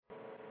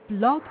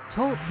Blog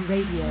Talk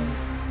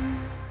Radio.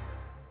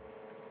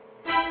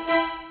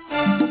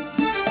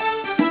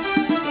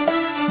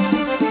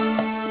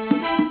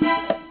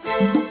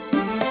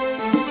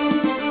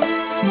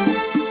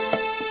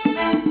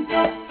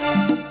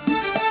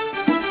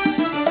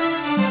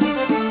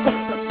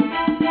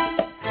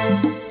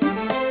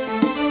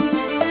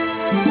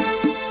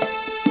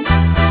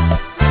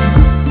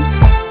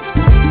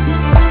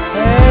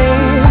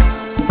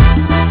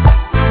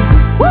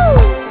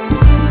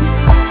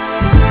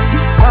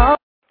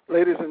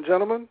 Ladies and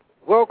gentlemen,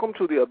 welcome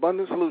to the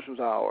Abundant Solutions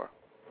Hour.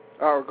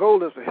 Our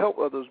goal is to help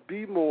others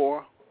be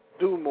more,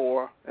 do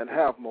more, and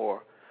have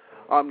more.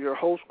 I'm your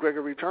host,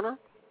 Gregory Turner.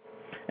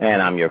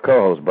 And I'm your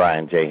co-host,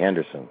 Brian J.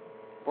 Henderson.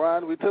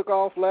 Brian, we took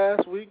off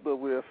last week, but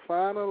we're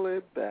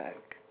finally back.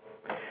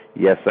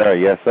 Yes, sir.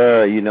 Yes,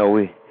 sir. You know,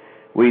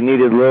 we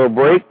needed a little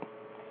break.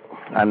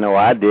 I know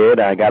I did.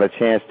 I got a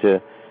chance to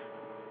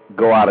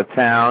go out of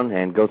town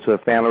and go to a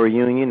family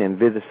reunion and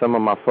visit some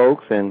of my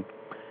folks and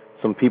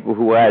some people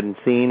who I hadn't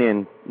seen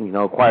in,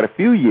 quite a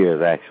few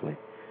years, actually.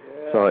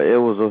 Yeah. So it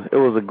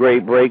was a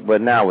great break,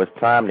 but now it's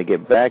time to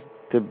get back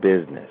to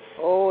business.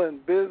 Oh,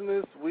 and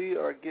business we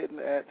are getting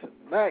at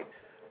tonight.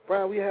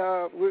 Brian,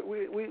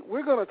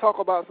 we're going to talk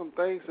about some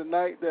things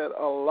tonight that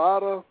a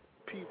lot of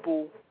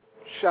people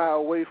shy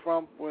away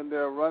from when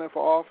they're running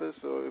for office,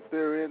 or if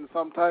they're in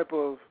some type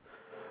of,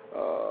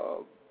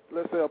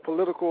 let's say, a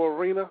political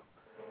arena.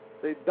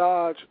 They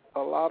dodge a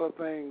lot of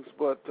things,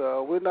 but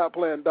we're not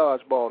playing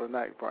dodgeball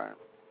tonight, Brian.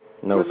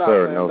 No,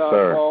 sir. We're not playing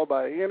dodgeball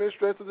by any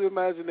stretch of the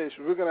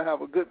imagination. We're going to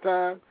have a good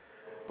time.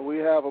 We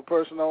have a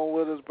person on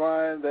with us,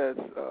 Brian, that's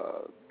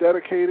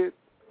dedicated,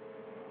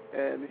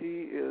 and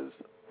he is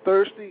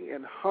thirsty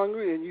and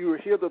hungry, and you will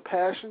hear the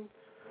passion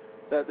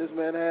that this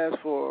man has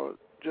for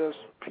just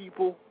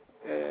people,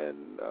 and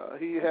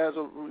he has,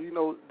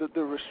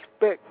 the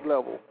respect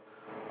level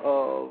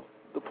of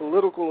the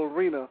political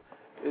arena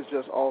is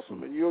just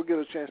awesome, and you'll get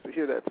a chance to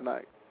hear that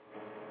tonight.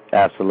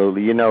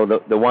 Absolutely.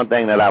 The one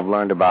thing that I've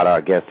learned about our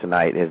guest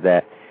tonight is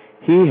that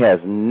he has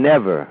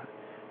never,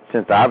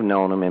 since I've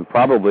known him, and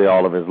probably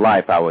all of his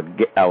life, I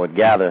would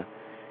gather,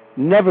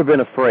 never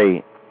been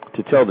afraid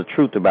to tell the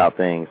truth about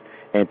things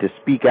and to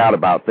speak out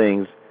about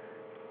things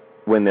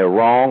when they're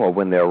wrong or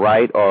when they're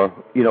right or,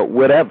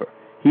 whatever.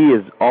 He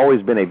has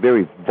always been a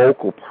very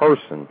vocal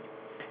person,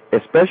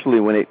 especially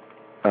when it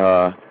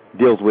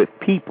deals with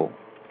people.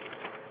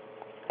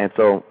 And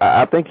so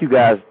I think you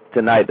guys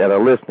tonight that are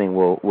listening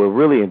will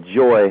really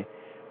enjoy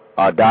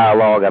our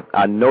dialogue.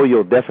 I know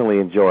you'll definitely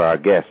enjoy our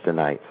guest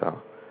tonight. So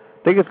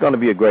I think it's going to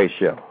be a great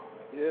show.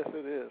 Yes,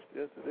 it is.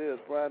 Yes, it is.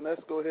 Brian,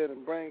 let's go ahead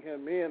and bring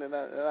him in. And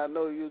I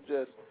know you're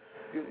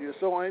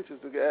so anxious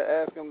to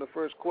ask him the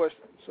first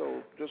question.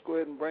 So just go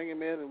ahead and bring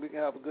him in, and we can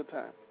have a good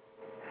time.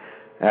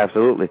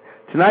 Absolutely.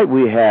 Tonight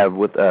we have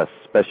with us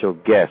special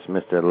guest,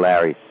 Mr.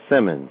 Larry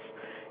Simmons.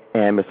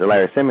 And Mr.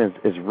 Larry Simmons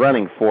is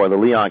running for the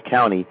Leon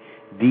County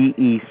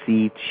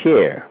DEC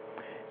chair.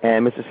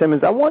 And Mr.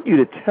 Simmons, I want you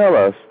to tell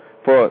us,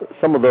 for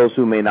some of those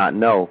who may not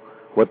know,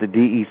 what the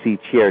DEC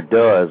chair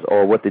does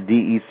or what the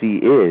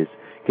DEC is.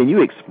 Can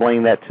you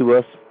explain that to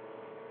us?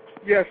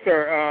 Yes,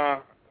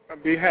 sir.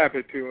 I'd be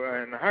happy to.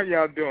 And how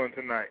y'all doing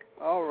tonight?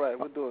 All right,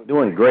 we're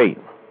doing great.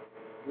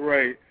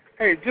 Great.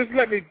 Hey, just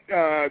let me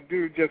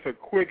do just a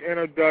quick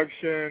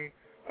introduction.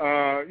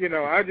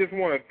 I just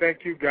want to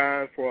thank you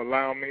guys for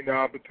allowing me the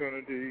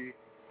opportunity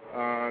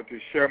to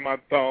share my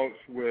thoughts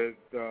with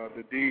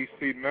the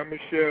DEC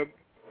membership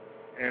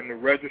and the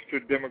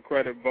registered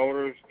Democratic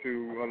voters,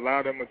 to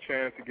allow them a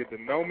chance to get to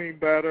know me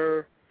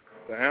better,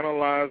 to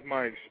analyze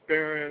my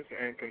experience,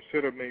 and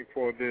consider me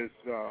for this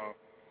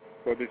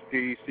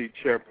DEC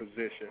chair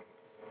position.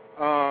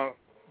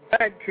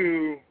 Back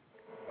to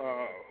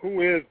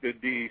who is the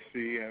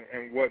DEC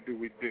and what do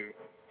we do?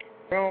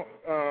 Well,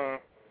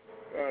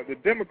 the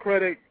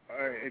Democratic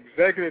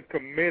Executive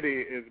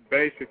Committee is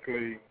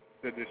basically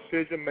the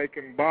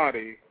decision-making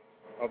body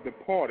of the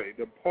party.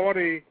 The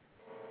party,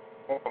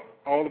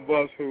 all of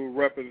us who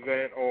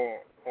represent or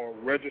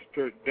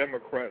registered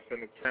Democrats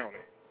in the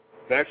county,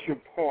 that's your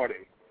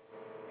party.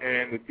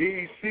 And the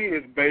DEC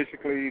is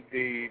basically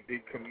the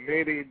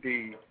committee,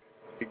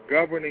 the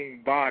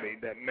governing body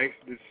that makes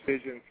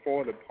decisions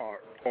for the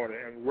party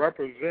and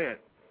represent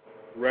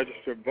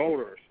registered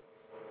voters.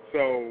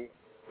 So,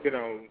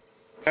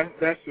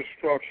 that's the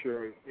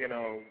structure,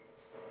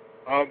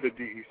 of the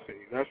DEC.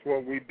 That's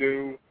what we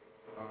do.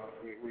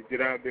 We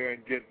get out there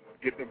and get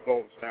the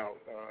votes out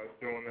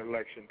during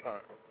election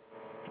time.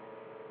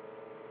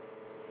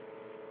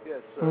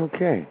 Yes, sir.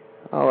 Okay.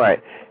 All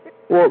right.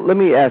 Well, let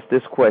me ask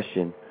this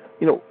question.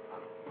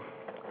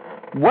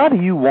 Why do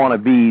you want to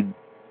be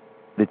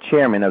the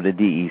chairman of the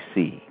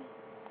DEC?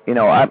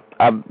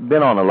 I've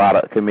been on a lot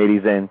of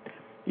committees, and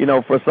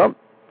for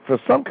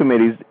some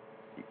committees,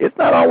 it's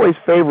not always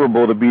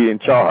favorable to be in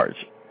charge.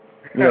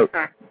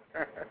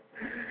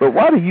 But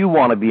why do you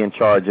want to be in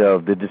charge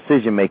of the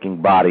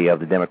decision-making body of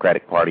the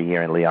Democratic Party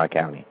here in Leon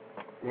County?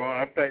 Well,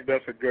 I think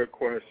that's a good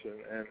question,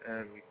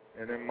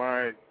 and in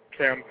my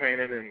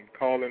campaigning and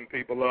calling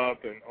people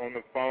up and on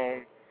the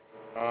phone,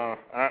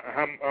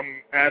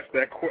 I'm asked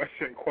that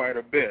question quite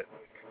a bit.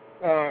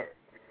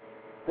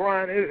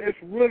 Brian, it's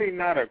really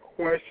not a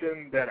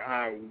question that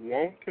I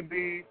want to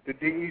be the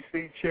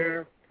DEC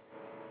chair.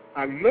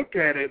 I look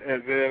at it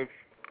as if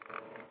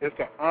it's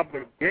an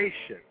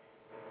obligation.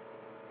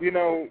 You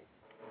know,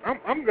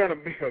 I'm going to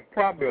be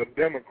probably a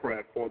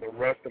Democrat for the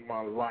rest of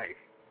my life,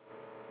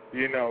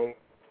 you know.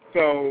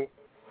 So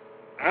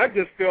I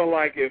just feel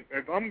like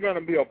if I'm going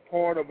to be a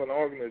part of an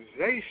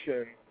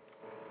organization,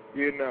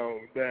 you know,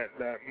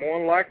 that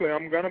more likely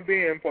I'm going to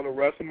be in for the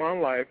rest of my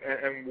life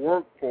and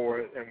work for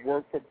it and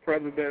work for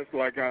presidents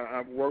like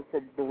I've worked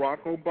for Barack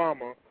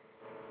Obama.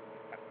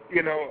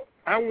 You know,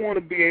 I want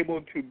to be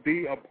able to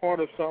be a part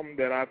of something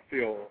that I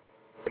feel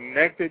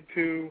connected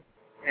to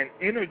and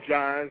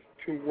energized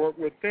to work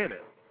within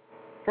it.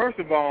 First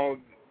of all,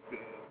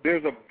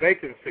 there's a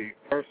vacancy,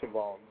 first of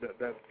all.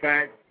 That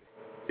fact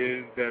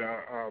is that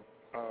our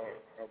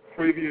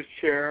previous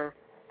chair,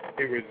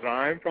 he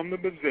resigned from the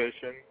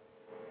position,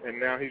 and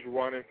now he's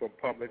running for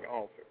public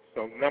office.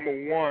 So, number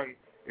one,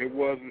 it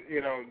was, you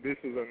know, this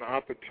is an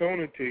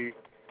opportunity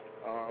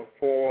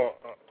for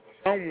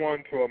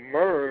someone to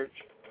emerge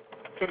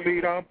to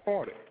lead our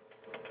party.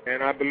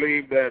 And I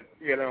believe that,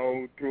 you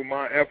know, through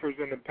my efforts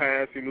in the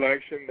past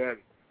election that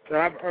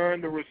I've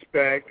earned the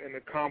respect and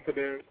the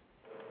confidence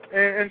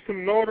and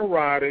some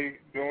notoriety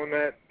during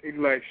that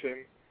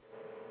election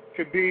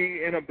to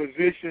be in a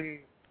position,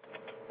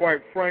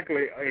 quite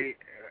frankly, a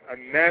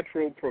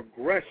natural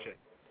progression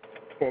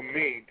for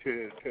me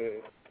to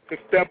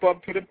step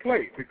up to the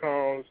plate,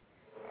 because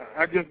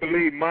I just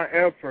believe my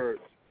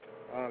efforts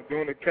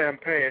during the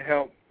campaign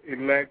helped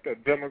elect a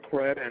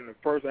Democrat and the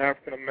first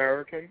African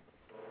American,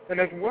 and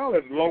as well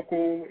as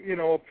local, you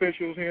know,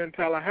 officials here in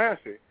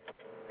Tallahassee.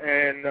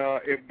 And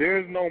if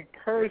there's no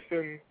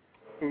person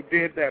who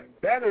did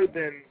that better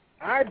than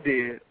I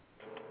did,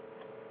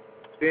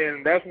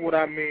 then that's what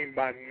I mean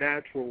by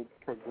natural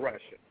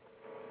progression.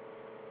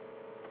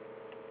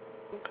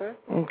 Okay.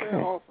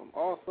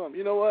 Awesome.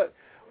 You know what?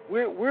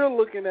 We're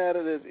looking at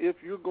it as if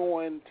you're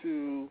going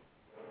to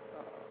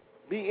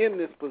be in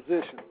this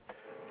position.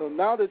 So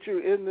now that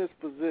you're in this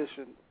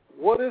position,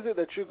 what is it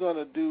that you're going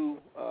to do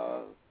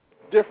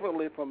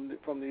differently from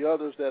the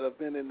others that have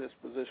been in this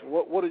position?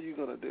 What are you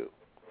going to do?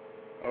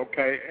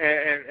 Okay,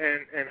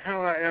 and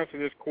how I answer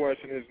this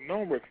question is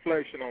no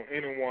reflection on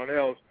anyone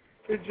else.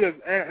 It's just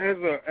as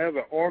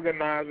an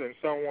organizer and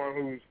someone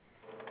who's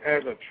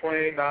has a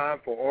trained eye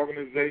for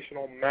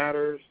organizational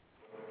matters.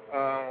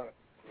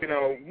 You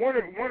know, one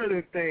of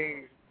the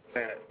things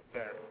that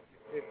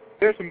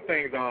there's some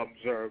things I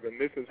observe, and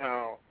this is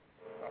how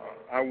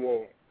I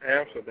will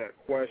answer that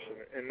question.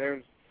 And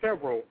there's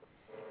several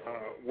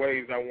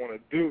ways I want to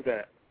do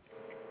that.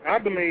 I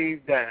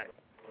believe that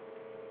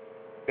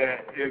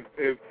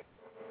if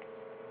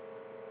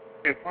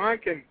I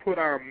can put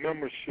our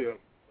membership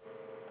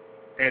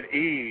at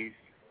ease,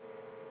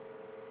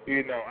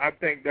 you know, I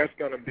think that's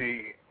going to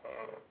be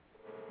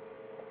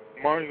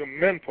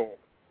monumental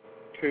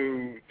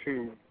to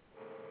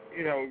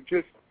you know,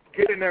 just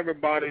getting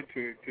everybody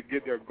to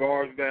get their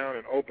guards down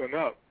and open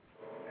up.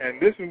 And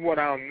this is what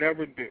I'll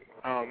never do.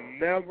 I'll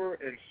never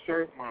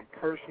insert my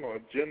personal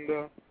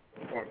agenda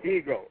or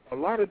ego. A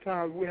lot of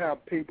times we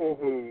have people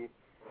who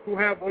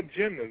have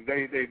agendas.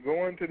 They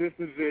go into this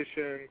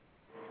position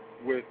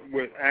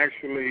with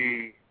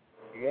actually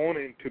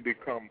wanting to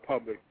become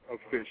public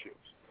officials.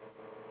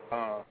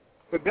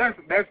 But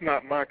that's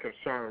not my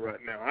concern right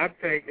now. I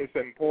think it's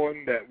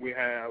important that we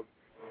have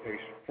a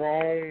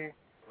strong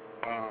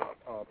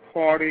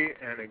party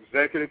and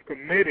executive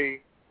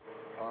committee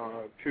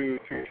to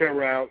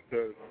carry out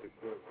the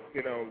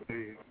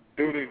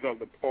duties of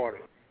the party.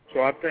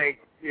 So I think,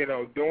 you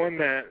know, doing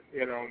that,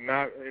 you know,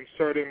 not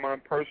inserting my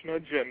personal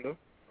agenda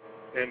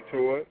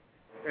into it.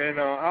 And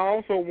I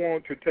also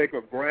want to take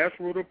a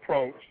grassroots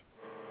approach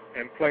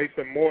and place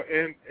some more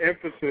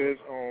emphasis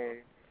on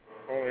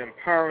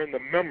empowering the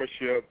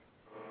membership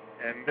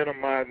and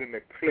minimizing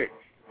the cliques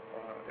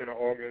in an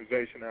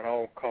organization at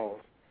all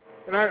costs.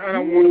 And I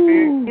want to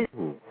be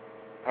inclusive.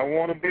 I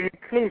want to be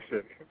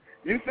inclusive.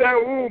 You say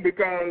ooh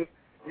because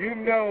you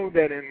know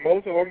that in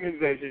most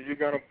organizations you're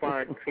going to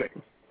find cliques.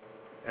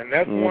 And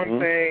that's one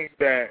thing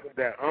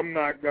that I'm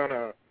not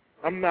gonna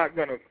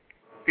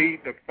feed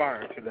the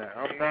fire to that.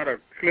 I'm not a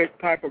clique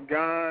type of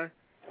guy,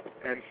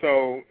 and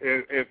so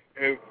if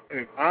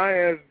I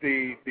as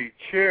the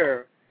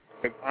chair,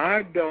 if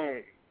I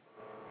don't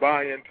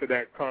buy into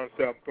that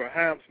concept,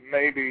 perhaps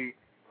maybe,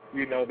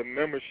 you know, the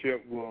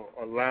membership will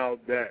allow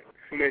that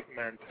clique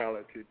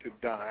mentality to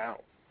die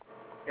out.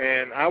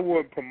 And I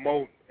would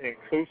promote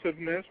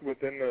inclusiveness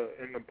within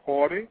the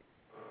party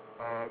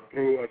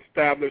through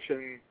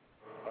establishing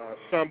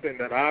something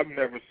that I've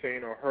never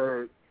seen or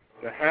heard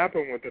to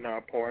happen within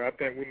our party. I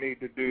think we need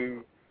to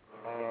do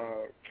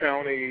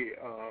county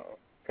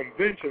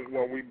conventions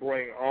where we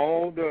bring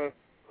all the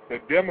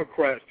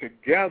Democrats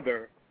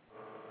together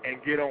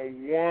and get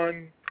on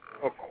one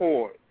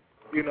accord.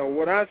 You know,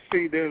 what I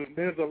see,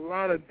 there's a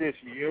lot of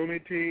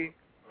disunity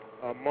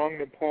among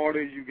the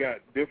party, you got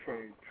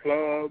different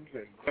clubs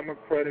and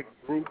democratic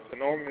groups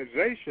and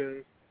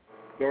organizations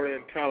that are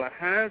in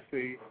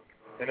Tallahassee,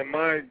 and in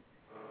my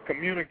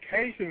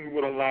communications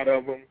with a lot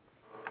of them,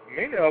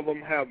 many of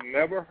them have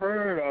never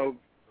heard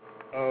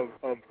of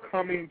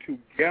coming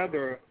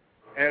together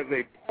as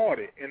a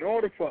party. In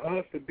order for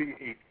us to be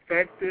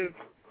effective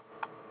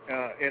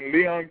in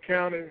Leon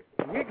County,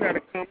 we've got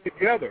to come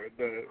together.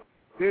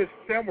 There's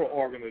several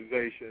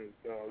organizations,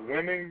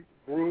 women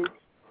groups,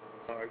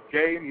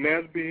 gay,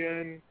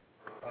 lesbian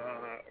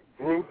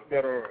groups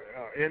that are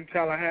in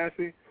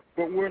Tallahassee,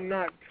 but we're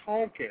not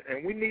talking,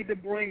 and we need to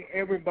bring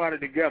everybody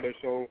together.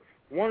 So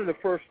one of the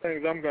first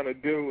things I'm going to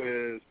do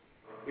is,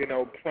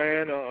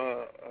 plan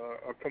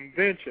a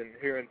convention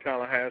here in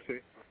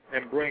Tallahassee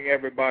and bring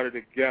everybody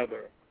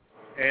together.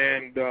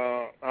 And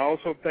I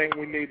also think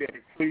we need to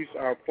increase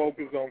our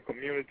focus on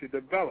community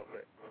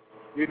development.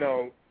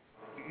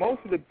 Most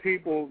of the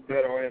people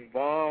that are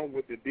involved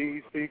with the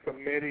DEC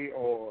committee,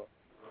 or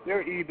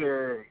they're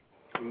either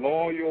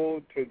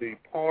loyal to the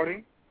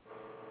party,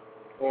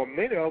 or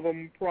many of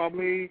them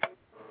probably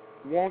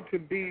want to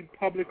be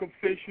public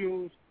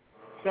officials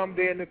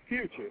someday in the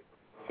future.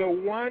 So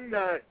why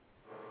not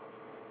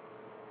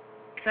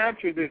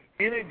capture this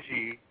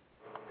energy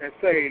and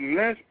say,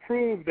 let's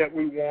prove that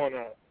we want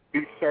to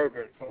be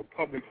servants or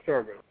public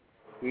servants.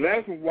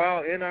 Let's,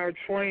 while in our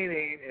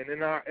training and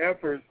in our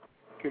efforts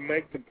to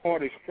make the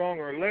party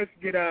stronger, let's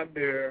get out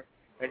there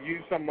and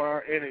use some of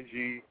our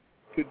energy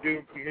to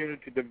do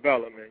community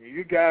development.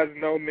 You guys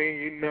know me.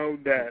 You know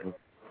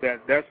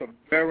that's a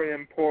very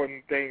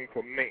important thing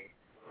for me.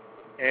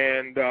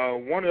 And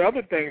one of the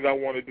other things I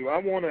want to do, I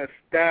want to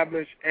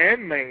establish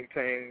and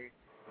maintain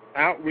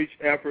outreach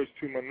efforts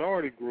to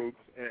minority groups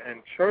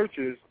and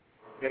churches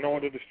in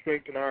order to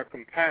strengthen our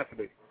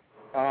capacity.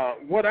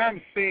 What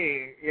I'm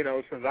seeing,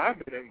 since I've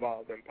been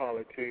involved in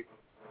politics,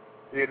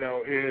 is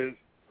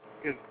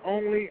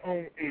only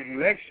on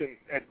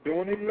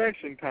during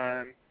election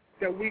time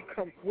that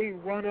we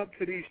run up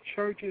to these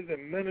churches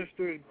and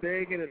ministers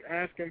begging and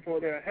asking for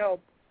their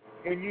help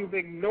when you've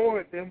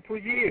ignored them for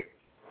years.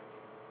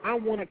 I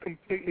want to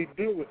completely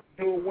do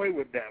away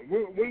with that.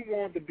 We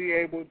want to be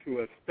able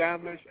to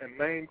establish and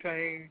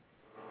maintain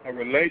a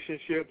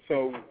relationship,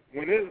 so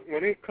when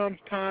it comes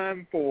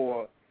time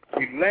for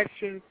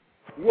elections,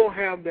 we'll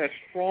have that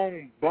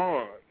strong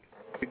bond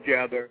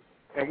together,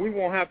 and we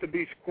won't have to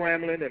be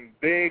scrambling and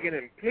begging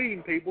and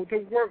pleading people to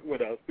work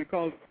with us,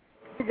 because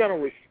we're going to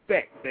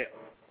respect them.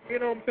 You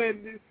know what I'm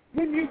saying?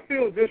 When you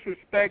feel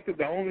disrespected,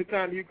 the only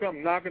time you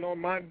come knocking on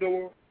my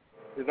door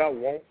is I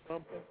want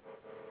something.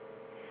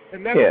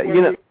 And that's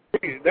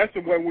that's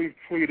the way we've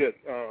treated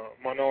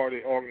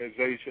minority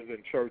organizations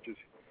and churches,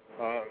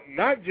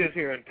 not just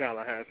here in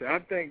Tallahassee. I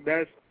think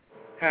that's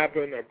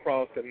happened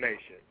across the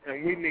nation,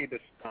 and we need to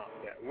stop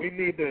that. We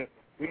need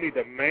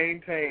to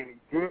maintain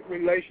good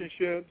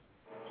relationships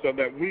so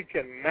that we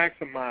can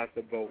maximize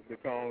the vote,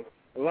 because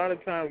a lot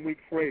of times we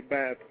create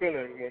bad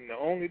feelings when the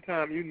only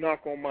time you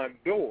knock on my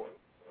door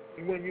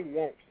is when you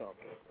want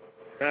something.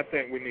 And I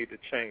think we need to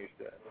change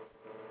that.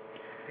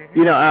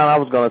 Al, I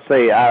was going to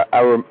say,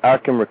 I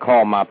can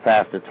recall my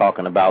pastor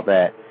talking about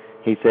that.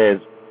 He says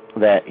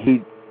that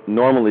he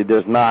normally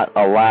does not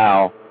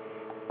allow,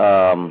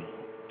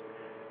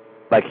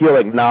 he'll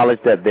acknowledge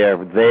that they're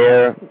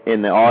there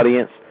in the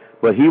audience,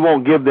 but he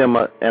won't give them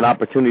an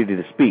opportunity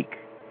to speak.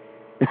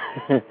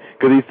 Because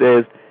he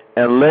says,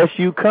 unless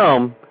you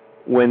come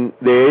when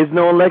there is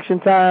no election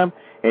time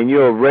and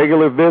you're a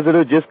regular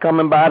visitor just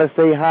coming by to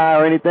say hi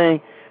or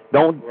anything,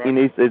 and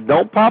he says,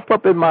 don't pop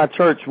up in my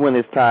church when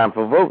it's time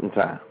for voting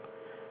time.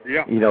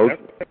 Yeah,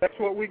 that's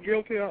what we're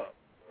guilty of.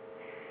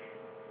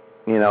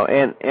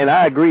 And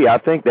I agree. I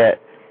think that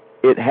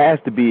it has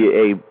to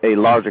be a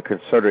larger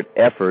concerted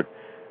effort,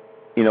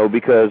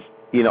 because,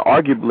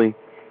 arguably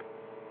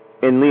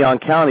in Leon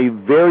County,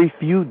 very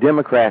few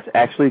Democrats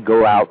actually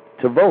go out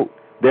to vote.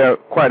 There are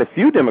quite a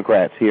few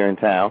Democrats here in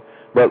town,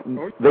 but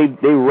they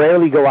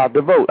rarely go out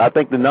to vote. I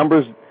think the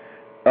numbers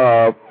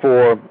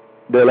for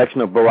the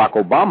election of Barack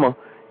Obama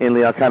in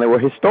Leon County were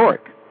historic.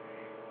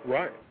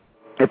 Right.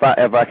 If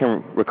I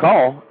can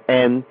recall,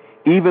 and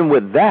even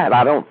with that,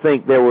 I don't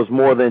think there was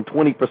more than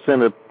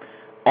 20% of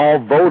all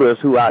voters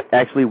who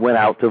actually went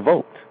out to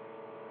vote.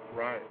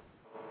 Right.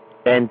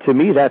 And to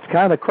me, that's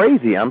kind of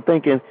crazy. I'm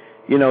thinking,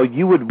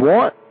 you would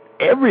want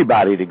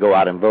everybody to go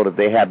out and vote if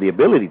they have the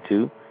ability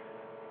to.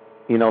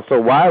 So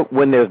why,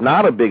 when there's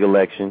not a big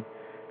election,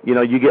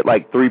 you get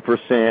like 3%,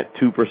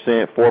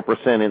 2%,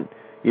 4%,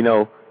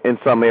 in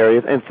some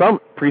areas, and some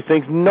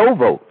precincts, no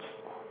votes.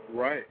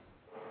 Right.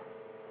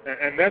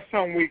 And that's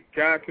something we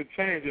got to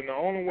change, and the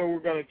only way we're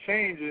going to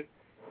change it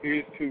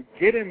is to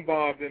get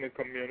involved in the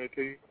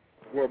community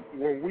where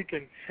we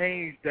can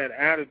change that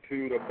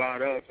attitude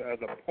about us as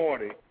a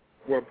party,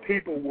 where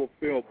people will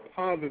feel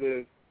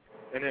positive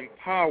and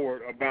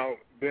empowered about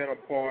being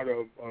a part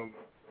of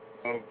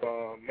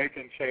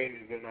making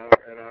changes in our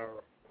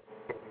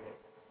government.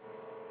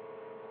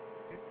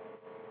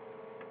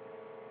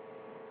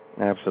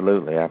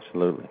 Absolutely,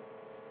 absolutely.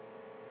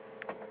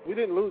 We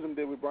didn't lose him,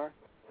 did we, Brian?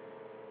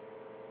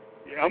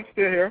 Yeah, I'm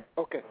still here.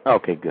 Okay.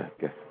 Okay, good.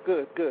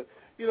 Good.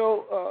 You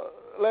know,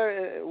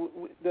 Larry,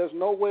 there's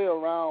no way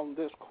around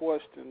this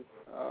question.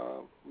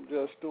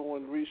 Just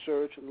doing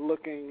research and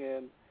looking,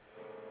 and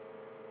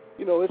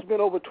you know, it's been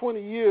over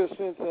 20 years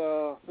since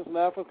an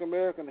African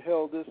American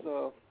held this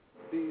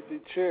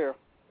DEC chair.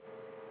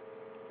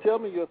 Tell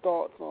me your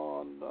thoughts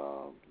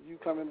on you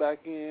coming back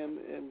in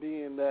and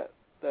being that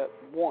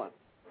one.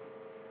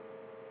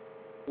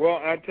 Well,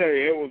 I tell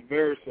you, it was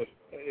very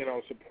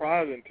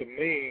surprising to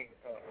me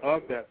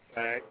of that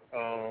fact,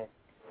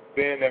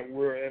 being that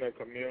we're in a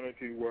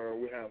community where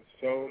we have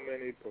so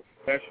many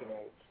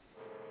professionals,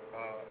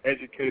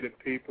 educated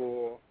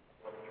people,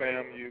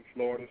 FAMU,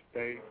 Florida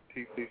State,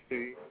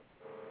 TCC,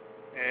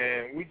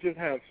 and we just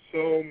have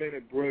so many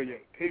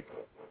brilliant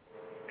people.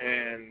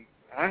 And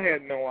I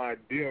had no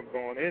idea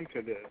going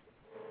into this,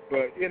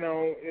 but you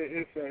know,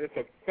 it's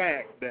a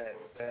fact that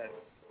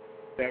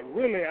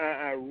really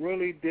I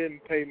really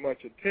didn't pay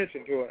much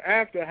attention to it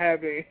after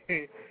having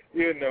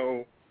been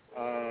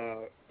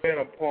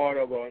a part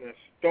of an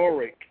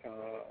historic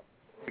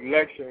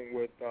election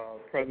with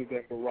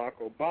President Barack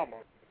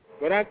Obama.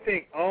 But I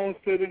think all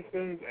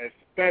citizens,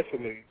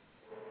 especially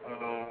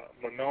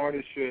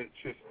minorities,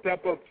 should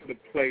step up to the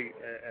plate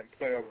and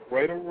play a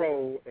greater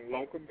role in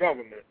local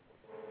government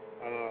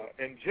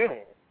in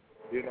general.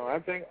 You know, I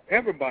think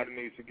everybody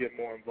needs to get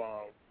more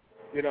involved.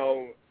 You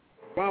know,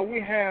 while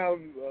we have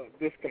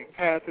this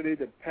capacity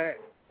to pack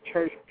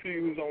church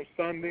pews on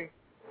Sunday,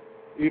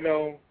 you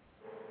know,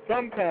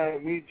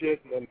 sometimes we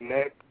just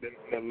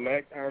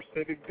neglect our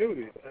civic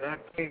duties. And I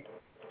think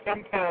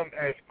sometimes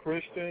as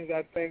Christians,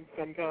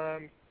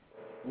 sometimes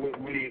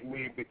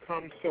we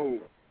become so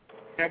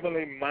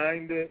heavenly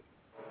minded,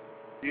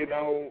 you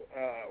know,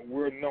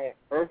 we're no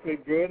earthly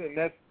good, and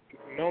that's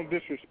no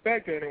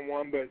disrespect to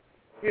anyone, but,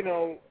 you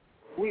know,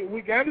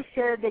 we got to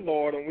serve the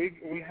Lord, and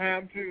we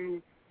have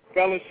to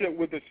fellowship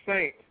with the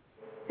saints,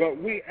 but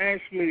we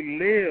actually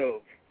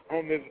live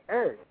on this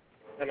earth,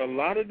 and a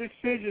lot of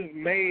decisions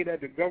made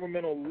at the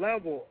governmental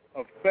level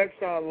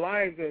affects our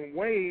lives in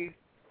ways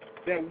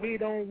that we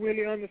don't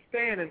really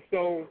understand. And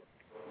so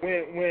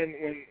when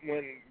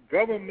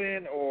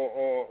government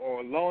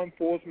or law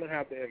enforcement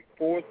have to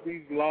enforce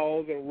these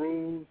laws and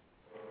rules,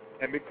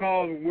 and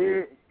because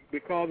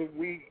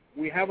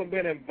we haven't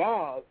been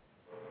involved,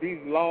 these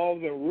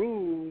laws and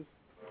rules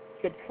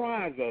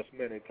surprise us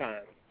many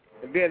times.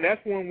 And then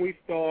that's when we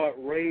start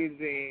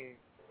raising,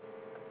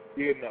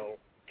 you know,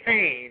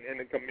 Cain in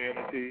the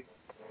community,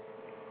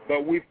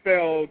 but we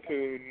fail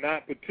to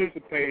not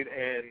participate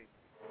in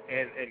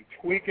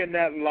tweaking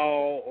that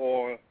law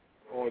or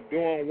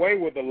doing away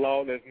with the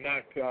law that's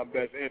not to our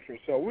best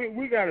interest. So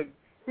we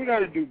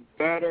gotta do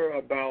better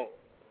about,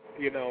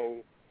 you know,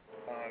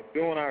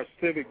 doing our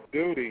civic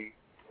duty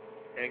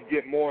and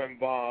get more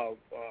involved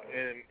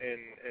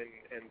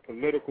in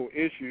political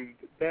issues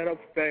that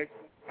affect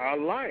our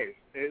lives.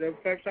 It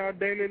affects our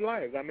daily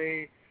lives. I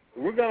mean,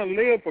 we're going to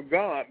live for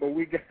God, but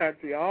we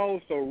got to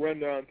also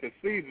render unto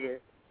Caesar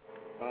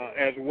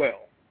as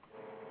well.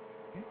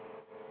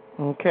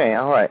 Okay,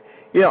 all right.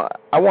 You know,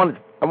 I want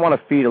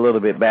to feed a little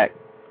bit back,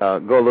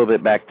 go a little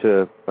bit back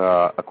to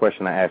a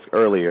question I asked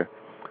earlier,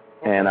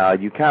 and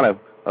you kind of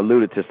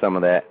alluded to some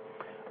of that.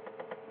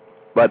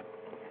 But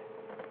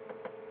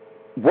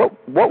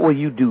what will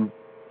you do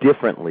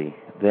differently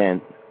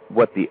than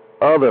what the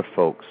other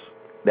folks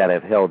that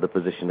have held the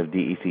position of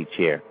DEC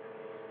chair?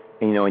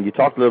 And, you know, and you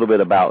talked a little bit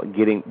about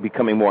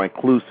becoming more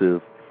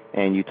inclusive,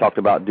 and you talked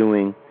about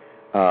doing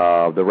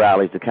the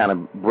rallies to kind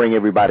of bring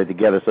everybody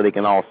together so they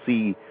can all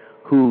see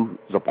who's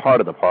a part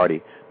of the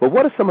party. But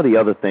what are some of the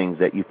other things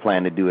that you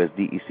plan to do as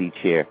DEC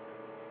chair?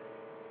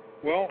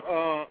 Well,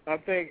 I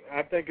think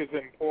it's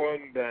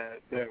important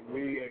that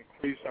we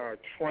increase our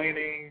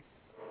training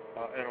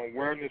and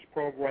awareness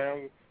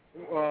programs.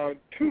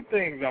 Two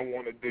things I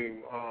want to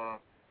do.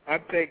 I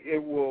think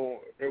it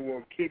will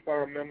keep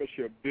our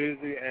membership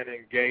busy and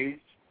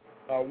engaged.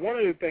 One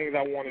of the things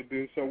I want to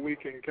do so we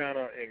can kind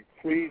of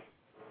increase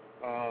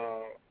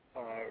our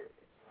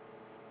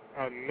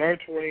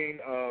nurturing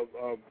of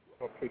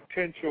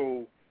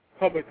potential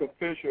public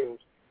officials.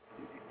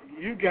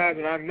 You guys,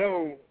 and I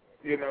know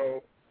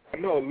a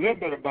little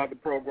bit about the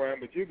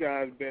program, but you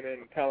guys have been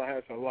in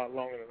Tallahassee a lot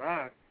longer than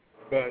I.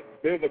 But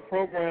there's a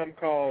program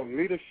called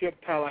Leadership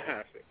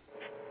Tallahassee.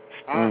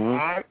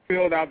 I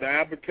filled out the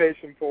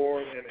application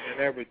for it and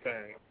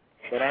everything,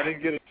 but I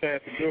didn't get a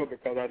chance to do it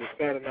because I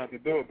decided not to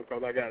do it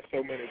because I got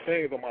so many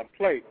things on my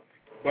plate.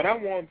 But I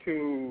want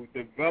to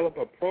develop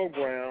a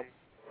program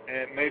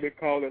and maybe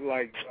call it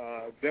like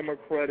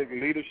Democratic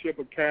Leadership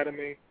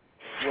Academy,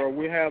 where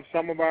we have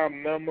some of our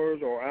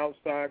members or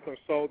outside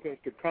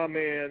consultants to come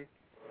in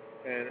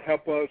and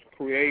help us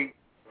create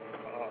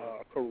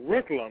a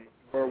curriculum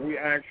where we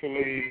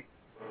actually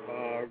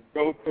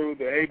go through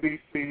the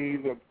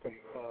ABCs of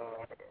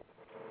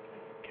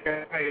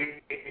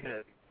campaign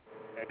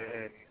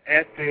and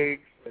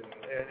ethics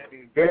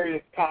and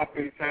various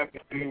topics have to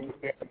do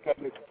with the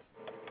public.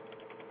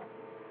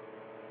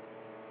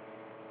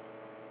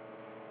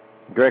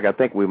 Greg, I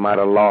think we might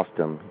have lost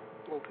him.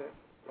 Okay.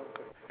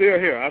 Still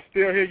here. I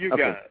still hear you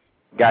guys.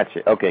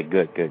 Gotcha. Okay,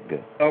 good.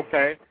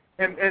 Okay.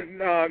 And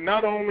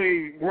not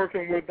only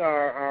working with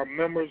our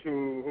members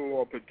who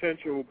are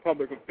potential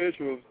public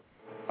officials,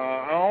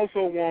 I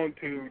also want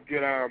to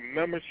get our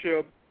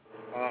membership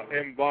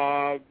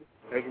involved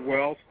as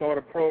well, start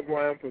a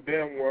program for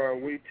them where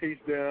we teach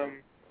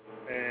them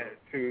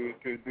to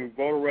do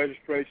voter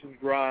registration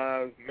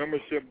drives,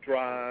 membership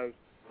drives,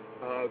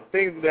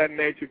 things of that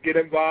nature, get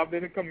involved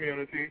in the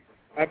community.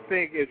 I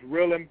think it's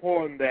real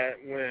important that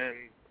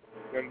when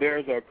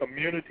there's a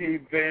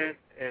community event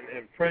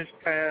in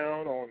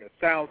Frenchtown, on the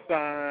south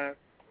side,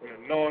 on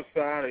the north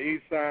side, or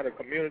east side, a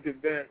community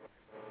event,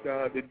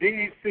 the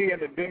DEC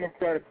and the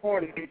Democratic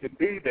Party need to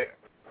be there.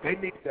 They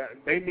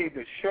need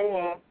to show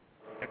up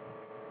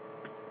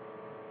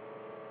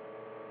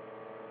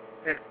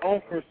and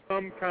offer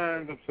some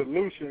kinds of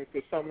solutions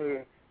to some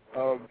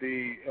of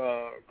the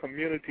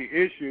community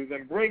issues,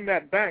 and bring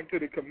that back to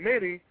the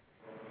committee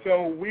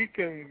so we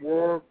can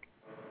work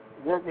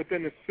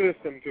within the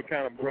system to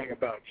kind of bring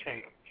about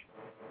change.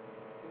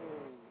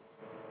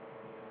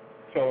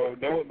 So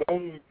those are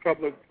a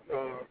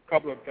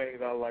couple of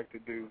things I like to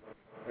do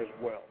as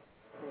well.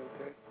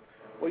 Okay.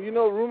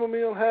 Well, rumor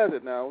mill has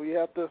it now. We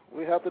have to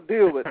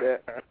deal with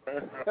that.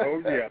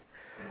 Oh yeah.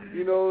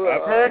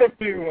 I've heard a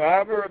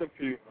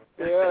few.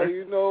 Yeah,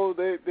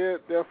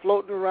 they're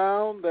floating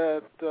around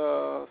that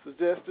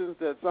suggestions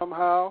that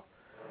somehow,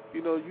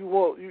 you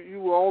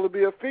will only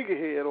be a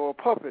figurehead or a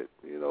puppet,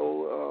 and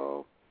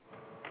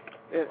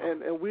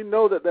we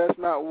know that that's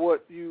not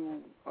what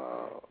you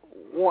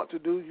want to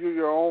do. You're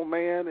your own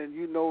man, and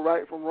you know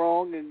right from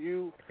wrong, and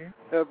you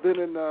have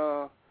been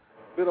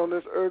on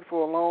this earth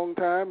for a long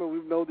time, and we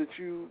know that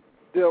you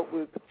dealt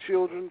with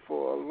children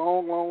for a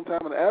long, long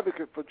time, an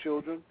advocate for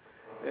children,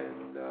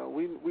 and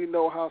we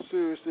know how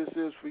serious this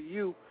is for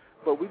you.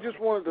 But we just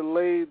wanted to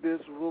lay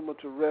this rumor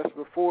to rest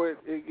before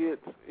it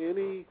gets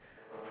any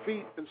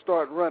feet and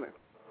start running.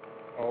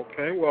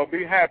 Okay, well,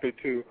 be happy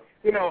to.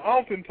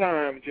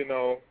 Oftentimes,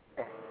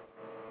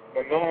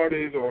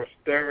 minorities are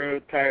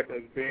stereotyped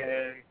as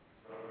being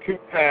too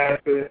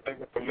passive.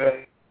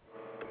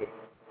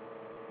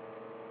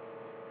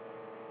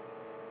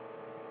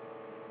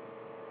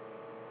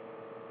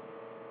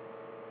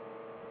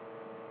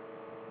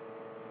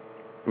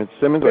 Mr.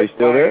 Simmons, are you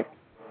still there?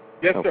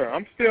 Yes, sir.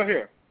 I'm still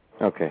here.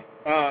 Okay.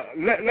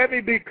 Let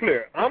me be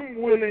clear.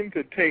 I'm willing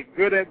to take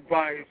good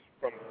advice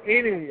from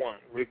anyone,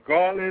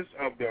 regardless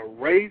of their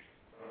race,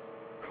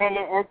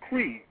 color, or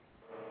creed.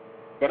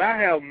 But I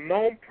have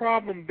no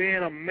problem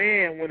being a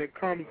man when it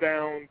comes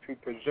down to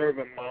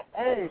preserving my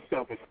own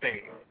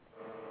self-esteem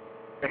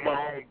and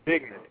my own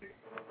dignity.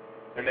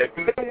 And if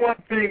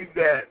anyone thinks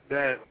that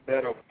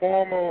a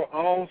former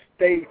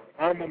all-state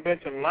honorable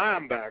mention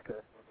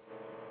linebacker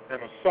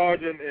and a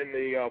sergeant in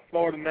the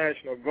Florida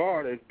National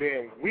Guard is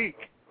being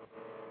weak,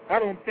 I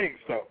don't think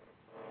so.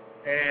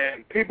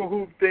 And people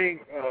who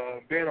think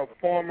being a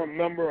former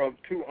member of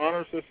 2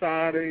 honor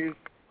societies,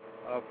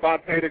 Phi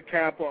Theta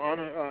Kappa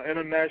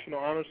International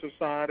Honor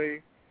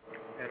Society,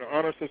 and an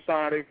honor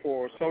society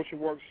for social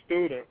work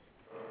students,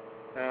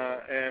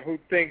 and who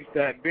thinks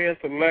that being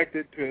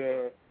selected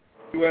to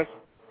the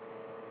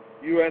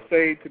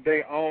USA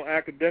Today All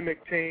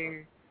Academic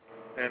Team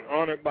and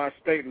honored by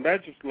state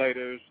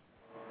legislators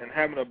and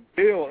having a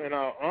bill in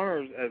our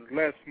honors as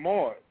less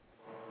smart,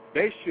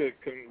 they should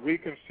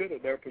reconsider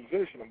their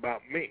position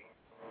about me.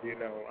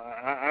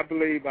 I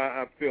believe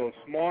I feel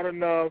smart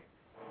enough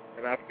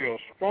and I feel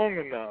strong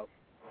enough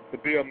to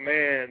be a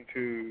man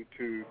to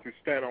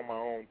stand on my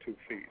own 2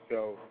 feet.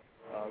 So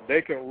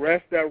they can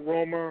rest that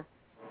rumor.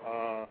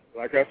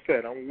 Like I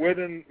said, I'm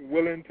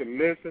willing to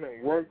listen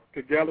and work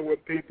together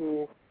with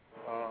people,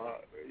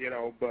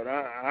 but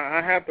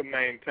I have to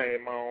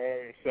maintain my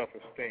own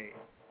self-esteem,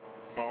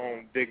 my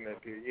own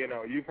dignity.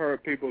 You've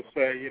heard people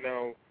say,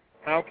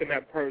 how can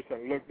that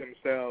person look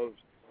themselves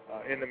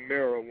in the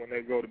mirror when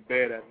they go to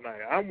bed at night?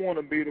 I want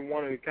to be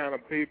one of the kind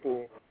of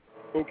people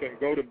who can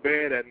go to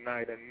bed at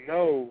night and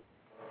know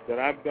that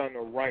I've done the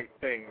right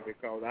thing,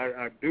 because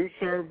I do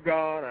serve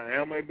God. I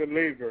am a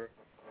believer,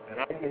 and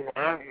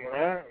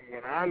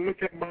when I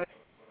look at my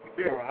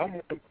mirror, I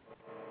want to.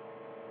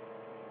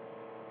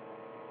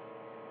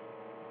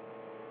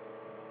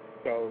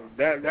 So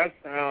that's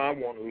how I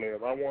want to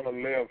live. I want to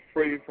live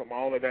free from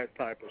all of that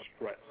type of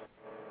stress.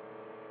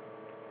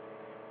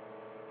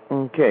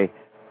 Okay.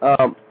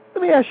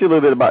 Let me ask you a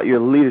little bit about your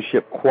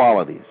leadership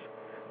qualities.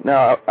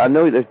 Now, I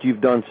know that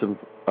you've done some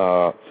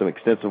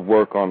extensive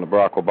work on the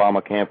Barack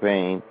Obama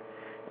campaign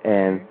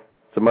and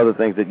some other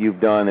things that you've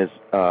done as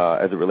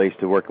it relates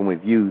to working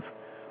with youth.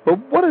 But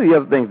what are the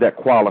other things that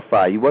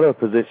qualify you? What other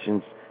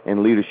positions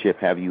in leadership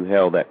have you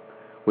held that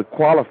would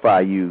qualify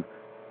you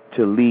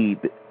to lead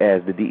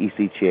as the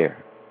DEC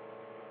chair?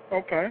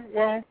 Okay.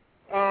 Well,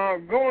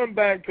 going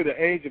back to the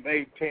age of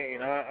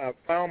 18, I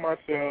found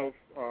myself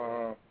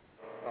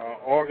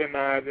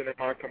organizing in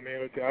my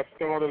community. I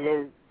started a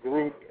little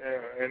group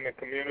in the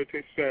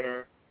community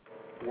center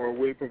where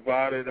we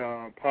provided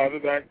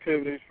positive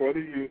activities for the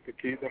youth to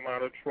keep them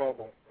out of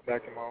trouble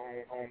back in my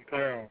own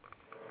hometown.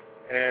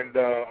 And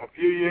a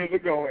few years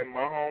ago in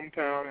my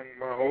hometown, in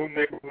my old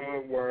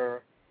neighborhood,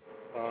 where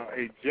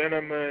a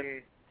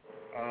gentleman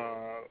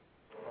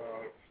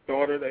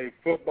started a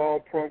football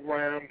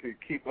program to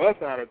keep us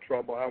out of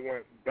trouble, I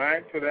went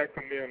back to that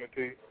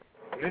community,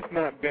 and it's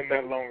not been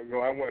that long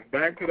ago. I went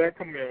back to that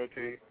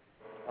community.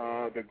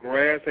 The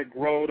grass had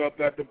grown up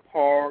at the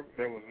park.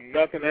 There was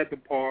nothing at the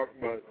park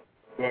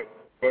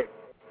but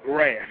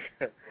grass.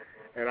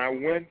 And I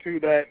went to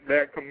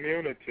that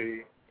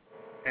community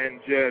and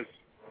just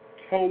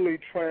totally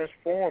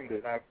transformed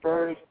it. At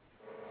first,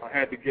 I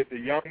had to get the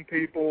young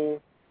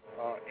people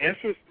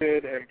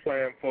interested in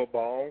playing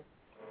football,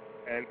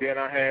 and then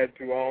I had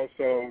to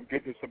also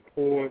get the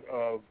support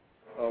of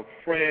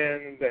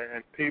friends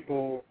and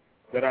people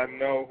that I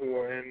know who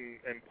are in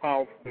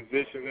powerful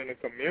positions in the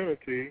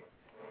community.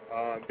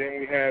 Then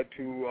we had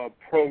to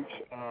approach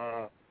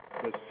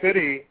the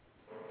city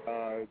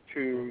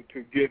to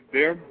get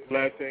their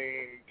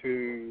blessing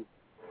to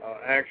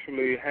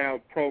actually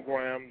have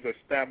programs,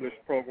 established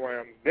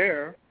programs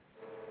there.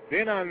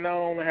 Then I not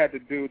only had to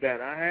do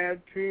that, I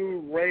had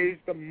to raise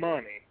the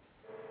money.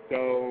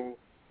 So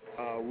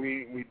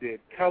we did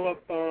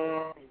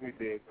telethons, we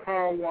did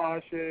car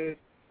washes,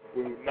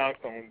 we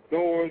knocked on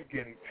doors,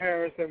 getting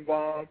parents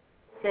involved.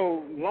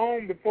 So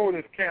long before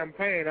this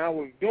campaign, I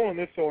was doing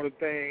this sort of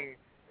thing,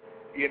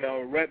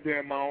 right there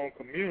in my own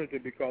community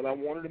because I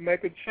wanted to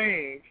make a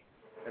change,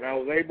 and I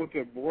was able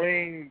to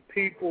bring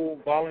people,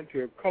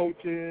 volunteer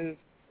coaches,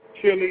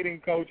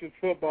 cheerleading coaches,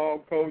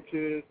 football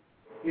coaches,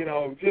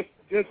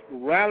 just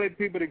rally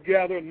people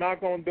together,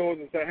 knock on doors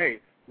and say, hey,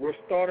 we're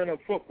starting a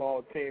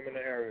football team in the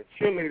area,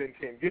 cheerleading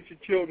team, get your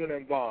children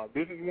involved.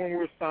 This is when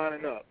we're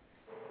signing up.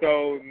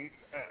 So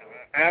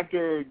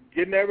after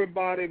getting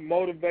everybody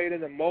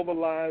motivated and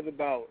mobilized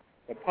about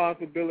the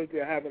possibility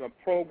of having a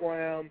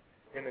program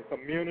in the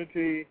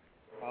community,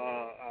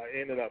 I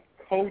ended up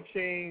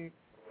coaching,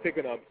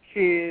 picking up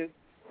kids,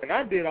 and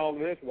I did all of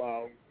this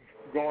while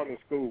going to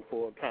school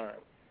for a time.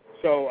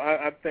 So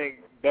I think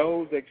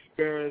those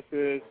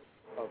experiences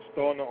of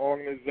starting an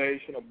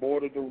organization, a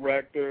board of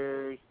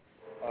directors,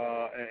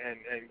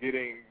 and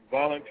getting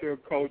volunteer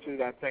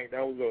coaches, I think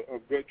that was a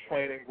good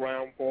training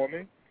ground for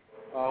me.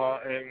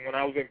 And when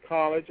I was in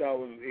college, I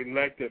was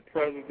elected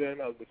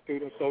president of the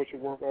Student Social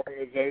Work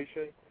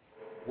Organization,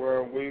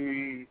 where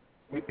we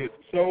did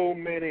so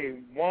many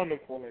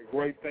wonderful and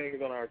great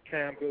things on our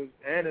campus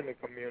and in the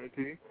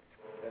community.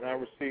 And I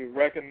received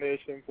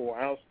recognition for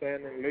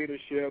outstanding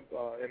leadership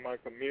in my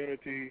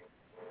community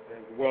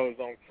as well as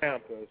on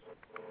campus.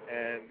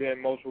 And then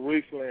most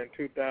recently in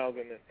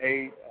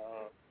 2008,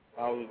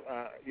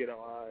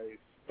 I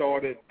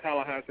started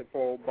Tallahassee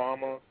for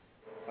Obama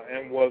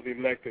and was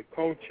elected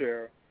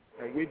co-chair,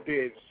 and we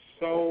did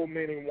so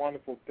many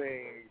wonderful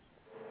things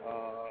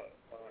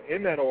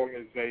in that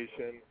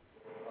organization.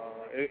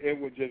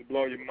 It would just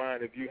blow your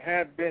mind. If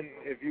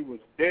you was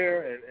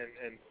there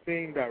and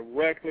seen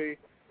directly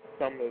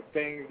some of the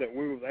things that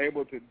we was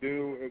able to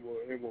do,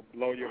 it will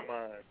blow your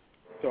mind.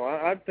 So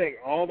I think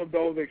all of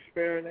those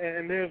experiences,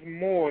 and there's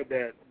more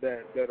that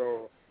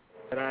it'll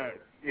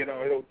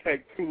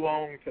take too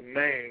long to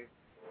name,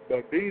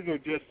 but these are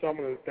just some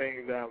of the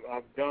things that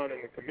I've done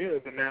in the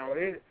community.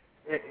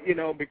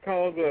 Now,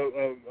 because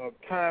of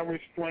time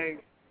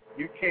restraints,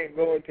 you can't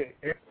go into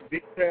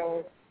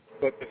detail,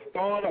 but to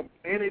start up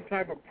any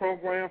type of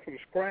program from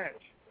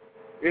scratch,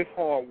 it's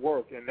hard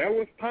work. And there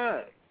was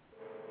times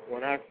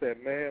when I said,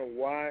 man,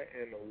 why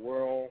in the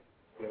world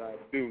did I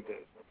do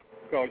this?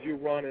 Because you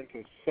run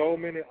into so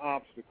many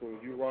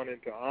obstacles. You run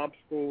into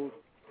obstacles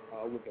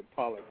with the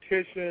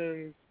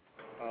politicians,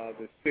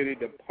 the city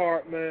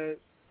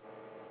departments,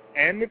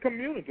 and the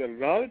community. A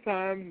lot of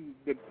times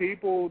the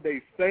people,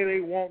 they say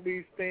they want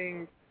these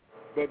things,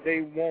 but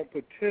they won't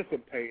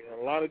participate.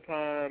 And a lot of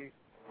times,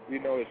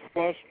 it's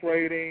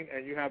frustrating,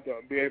 and you have to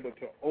be able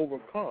to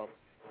overcome.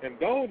 And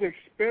those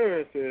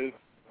experiences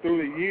through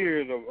the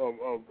years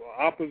of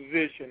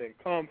opposition and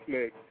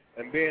conflict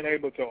and being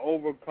able to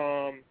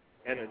overcome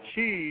and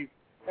achieve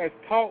has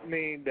taught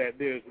me that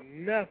there's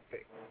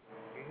nothing,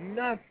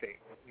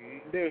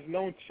 there's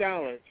no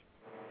challenge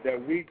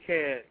that we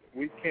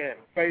can't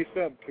face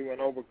up to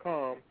and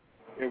overcome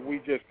if we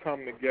just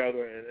come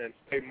together and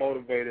stay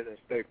motivated and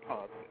stay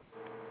positive.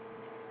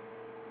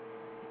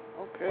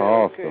 Okay,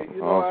 awesome. okay.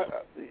 Awesome.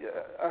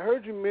 I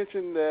heard you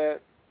mention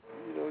that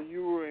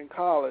you were in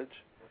college,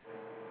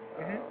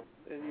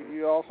 and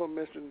you also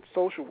mentioned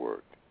social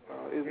work.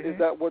 Is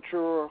that what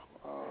your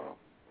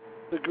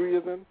degree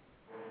is in?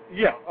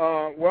 Yeah.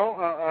 Well,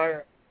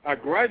 I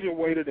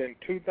graduated in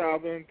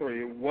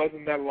 2003. It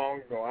wasn't that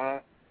long ago.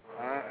 I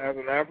as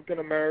an African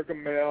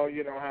American male,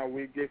 how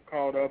we get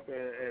caught up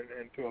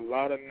into a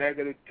lot of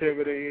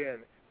negativity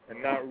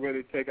and not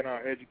really taking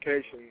our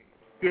education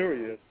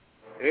serious.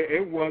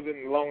 It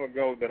wasn't long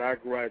ago that I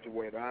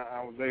graduated.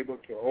 I was able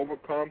to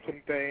overcome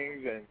some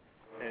things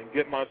and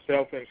get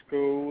myself in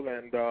school,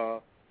 and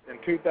In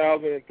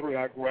 2003,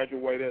 I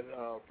graduated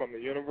from the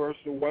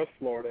University of West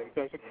Florida in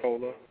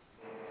Pensacola.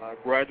 I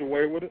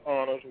graduated with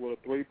honors with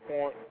a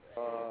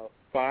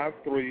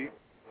 3.53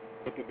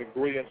 with a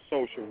degree in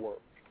social work.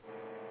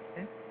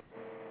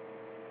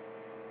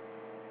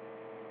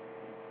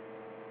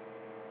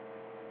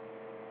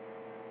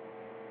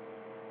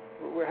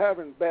 We're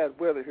having bad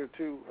weather here,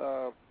 too.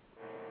 Mr.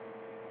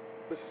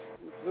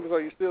 Simmons,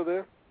 are you still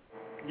there?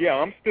 Yeah,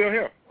 I'm still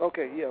here.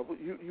 Okay, yeah.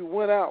 You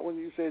went out when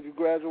you said you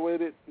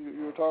graduated.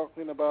 You were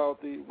talking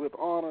about with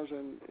honors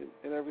and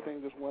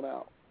everything just went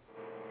out.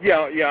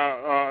 Yeah.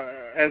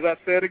 As I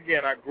said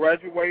again, I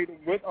graduated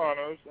with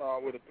honors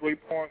with a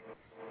 3.53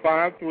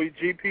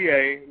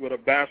 GPA with a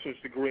bachelor's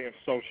degree in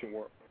social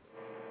work.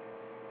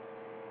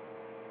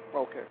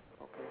 Okay,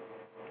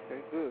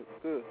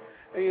 good.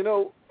 And you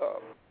know,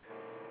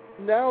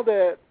 now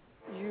that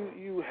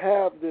you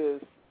have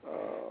this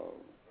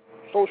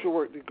social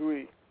work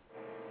degree,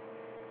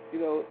 you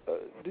know,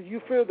 do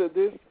you feel that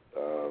this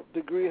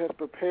degree has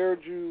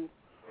prepared you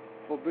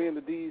for being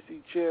the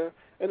DEC chair?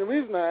 And the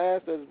reason I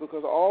ask that is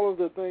because all of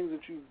the things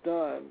that you've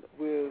done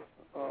with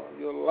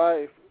your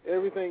life,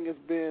 everything has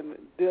been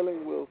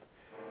dealing with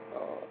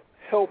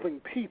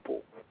helping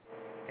people.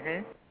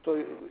 Mm-hmm.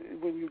 So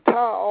when you tie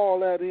all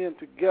that in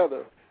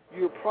together,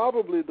 you're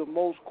probably the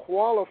most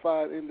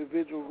qualified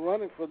individual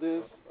running for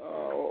this,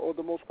 or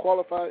the most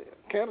qualified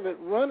candidate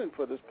running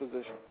for this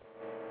position.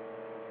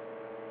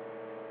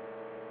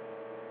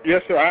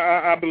 Yes, sir.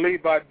 I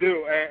believe I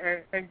do.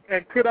 And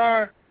could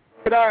I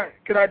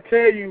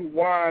tell you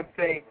why I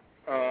think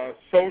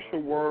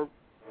social work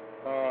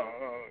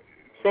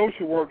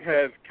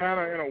has kind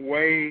of in a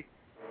way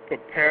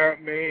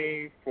prepared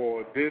me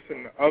for this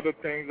and the other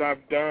things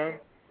I've done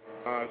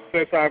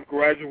since I've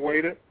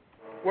graduated?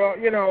 Well,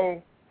 you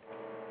know,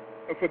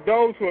 for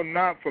those who are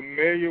not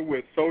familiar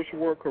with social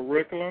work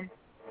curriculum,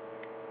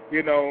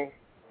 you know,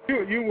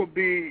 you will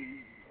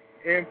be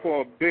in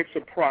for a big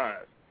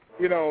surprise.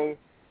 You know,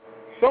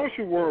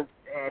 social work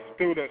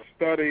students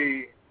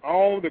study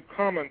all the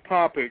common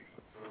topics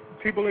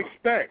people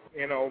expect,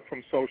 you know,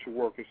 from social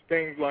workers.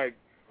 Things like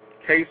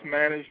case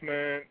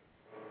management,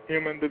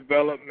 human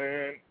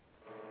development,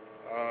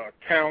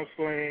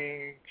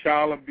 counseling,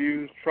 child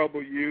abuse,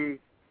 troubled youth,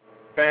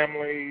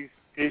 families,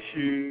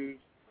 issues,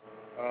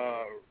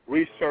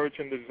 research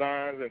and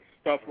designs and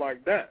stuff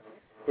like that.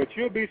 But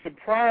you'll be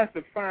surprised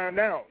to find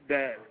out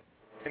that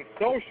in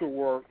social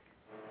work,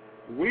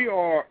 we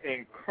are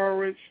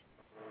encouraged,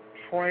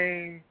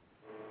 trained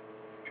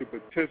to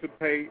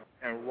participate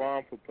and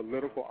run for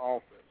political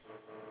office.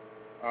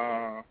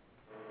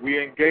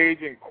 We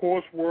engage in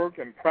coursework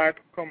and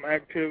practicum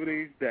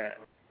activities that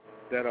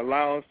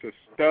allow us to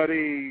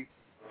study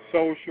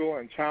social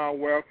and child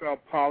welfare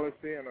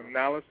policy and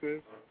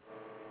analysis,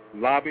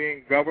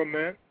 lobbying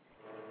government,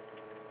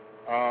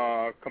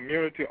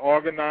 community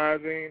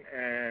organizing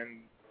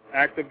and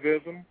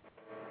activism,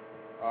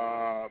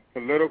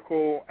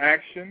 political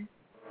action,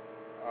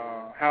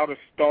 how to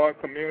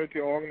start community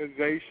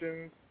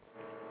organizations,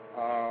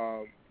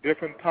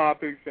 different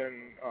topics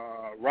in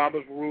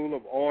Robert's Rule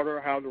of Order,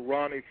 how to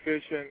run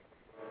efficient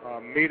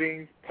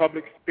meetings,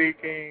 public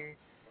speaking,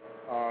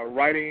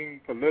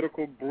 writing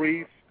political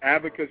briefs,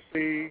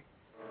 advocacy,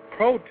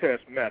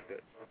 protest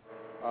methods.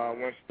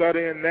 When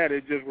studying that,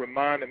 it just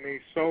reminded me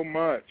so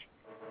much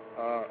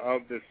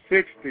of the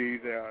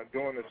 60s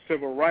during the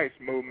Civil Rights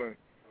Movement,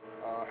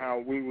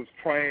 how we was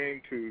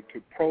trained to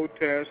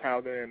protest,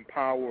 how to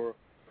empower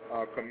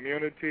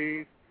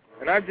communities.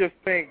 And I just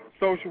think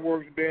social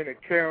work's being a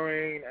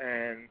caring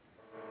and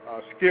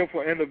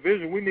skillful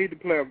individual, we need to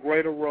play a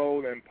greater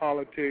role in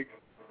politics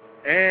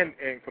and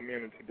in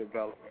community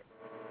development.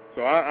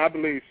 So I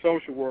believe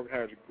social work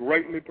has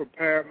greatly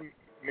prepared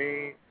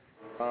me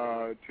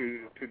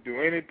to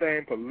do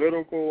anything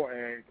political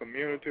and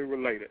community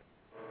related.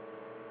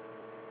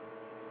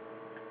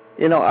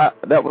 You know,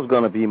 that was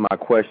going to be my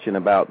question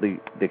about the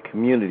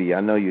community.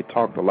 I know you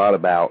talked a lot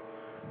about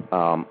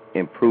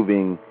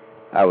improving,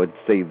 I would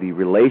say, the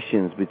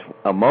relations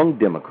among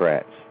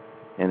Democrats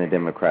and the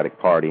Democratic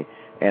Party,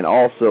 and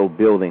also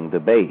building the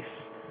base.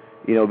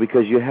 You know,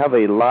 because you have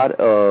a lot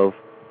of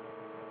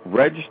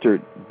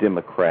registered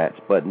Democrats,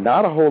 but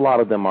not a whole lot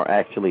of them are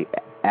actually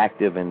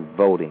active in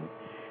voting.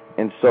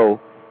 And so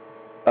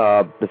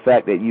the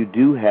fact that you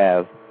do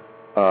have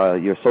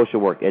your social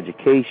work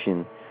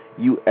education,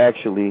 you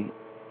actually,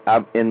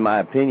 in my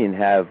opinion,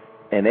 have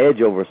an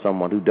edge over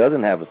someone who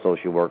doesn't have a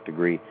social work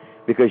degree,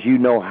 because you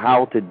know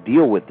how to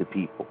deal with the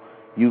people.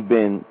 You've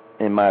been,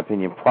 in my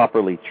opinion,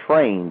 properly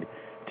trained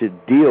to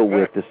deal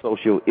with the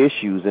social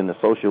issues and the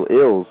social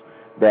ills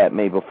that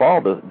may befall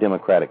the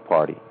Democratic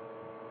Party.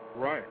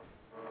 Right.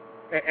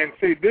 And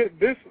see,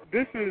 this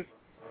is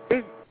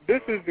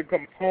the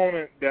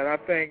component that I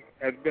think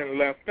has been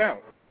left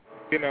out.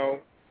 You know,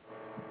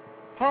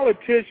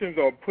 politicians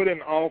are put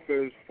in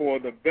office for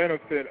the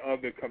benefit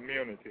of the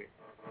community.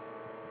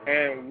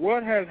 And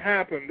what has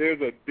happened,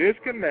 there's a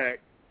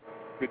disconnect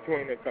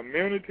between the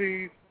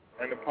communities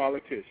and the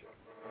politicians.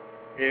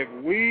 If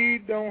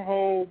we don't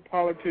hold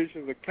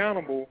politicians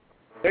accountable,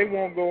 they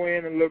won't go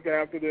in and look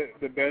after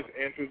the best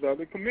interests of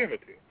the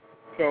community.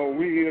 So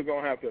we either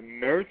going to have to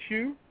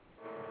nurture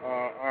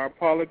our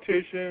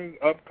politicians,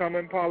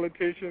 upcoming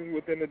politicians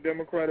within the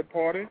Democratic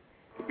Party,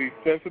 to be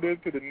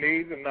sensitive to the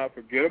needs and not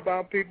forget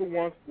about people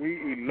once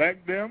we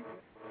elect them.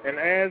 And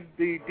as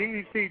the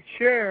DEC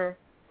chair,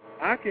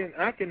 I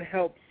can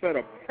help set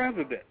a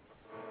precedent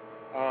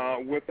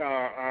with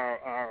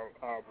our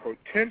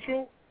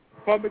potential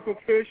public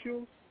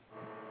officials,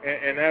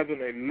 and as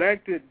an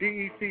elected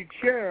DEC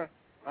chair,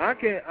 I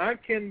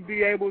can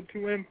be able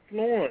to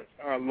influence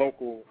our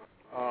local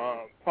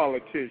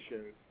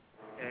politicians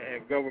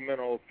and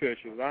governmental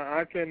officials.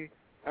 I can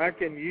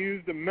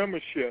use the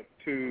membership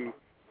to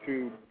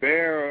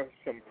bear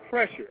some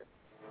pressure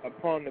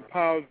upon the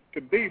powers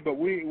to be, but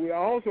we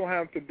also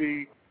have to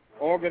be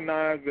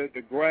organized at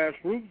the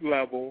grassroots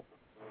level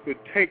to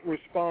take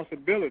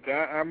responsibility.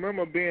 I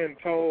remember being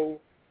told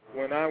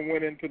when I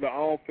went into the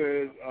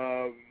office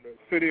of the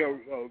City of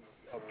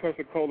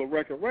Pensacola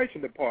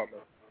Recreation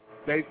Department,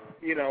 their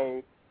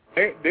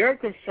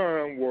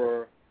concern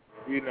were,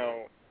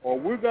 or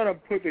we're going to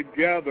put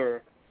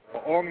together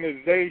an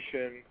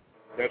organization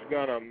that's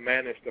going to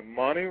manage the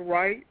money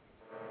right,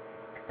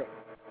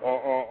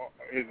 or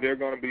is there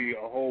going to be a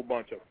whole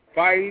bunch of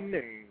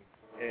fighting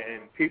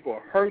and people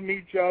hurting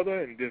each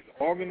other and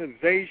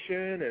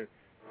disorganization and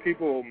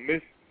people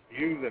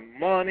misusing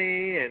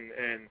money and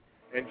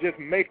just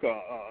make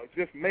a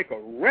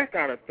wreck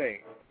out of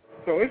things.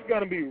 So it's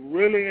going to be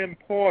really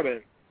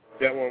important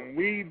that when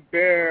we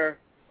bear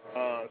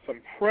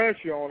some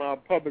pressure on our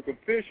public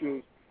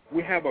officials,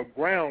 we have a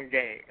ground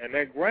game, and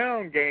that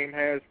ground game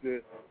has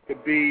to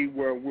be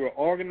where we're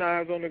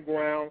organized on the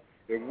ground.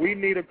 If we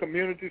need a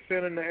community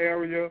center in the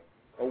area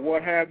or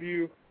what have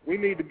you, we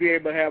need to be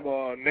able to have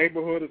a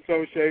neighborhood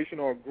association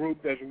or a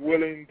group that's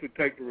willing to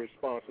take the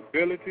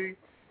responsibility.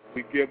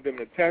 We give them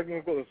the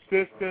technical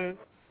assistance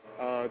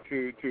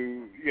to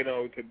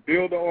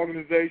build an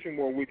organization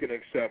where we can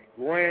accept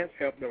grants,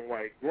 help them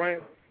write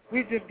grants.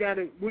 We got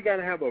to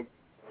have a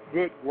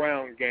good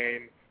ground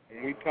game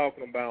when we're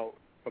talking about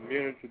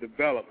community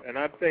development. And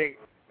I think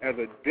as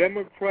a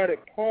Democratic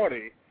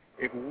Party,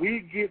 if we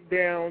get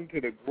down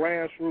to the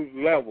grassroots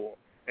level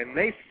and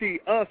they see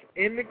us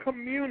in the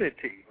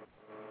community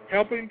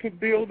helping to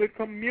build the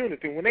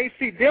community, when they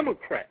see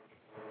Democrats,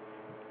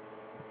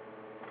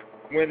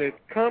 when it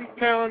comes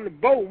down to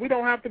vote, we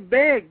don't have to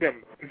beg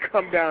them to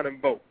come down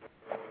and vote.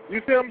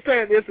 You see what I'm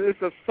saying?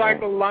 It's a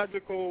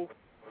psychological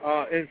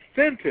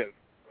incentive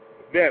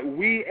that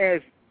we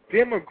as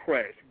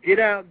Democrats get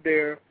out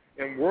there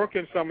and work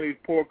in some of these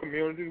poor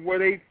communities where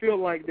they feel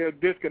like they're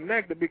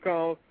disconnected,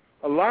 because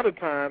a lot of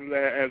times,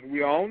 as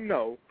we all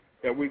know,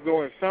 that we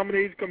go in some of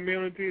these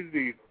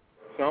communities,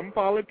 some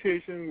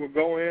politicians will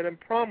go in and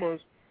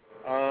promise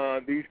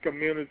these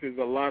communities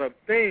a lot of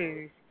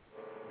things,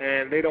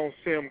 and they don't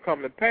see them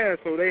come to pass,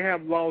 so they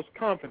have lost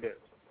confidence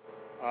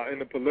in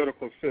the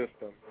political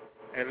system,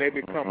 and they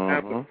become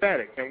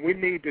apathetic. And we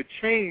need to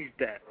change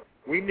that.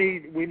 We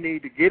need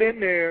to get in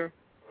there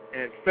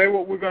and say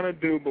what we're going to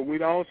do, but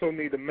we also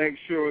need to make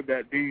sure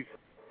that these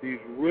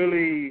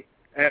really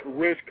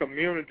at-risk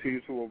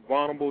communities who are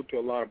vulnerable to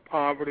a lot of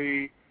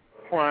poverty,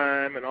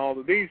 crime, and all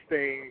of these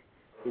things,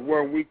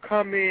 where we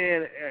come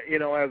in,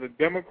 as a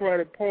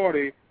Democratic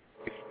Party,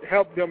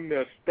 help them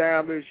to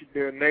establish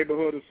their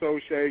neighborhood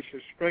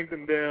associations,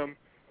 strengthen them,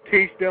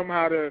 teach them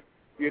how to,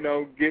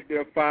 get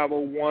their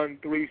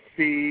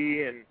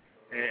 501(c)(3) and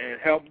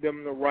help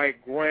them to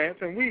write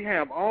grants. And we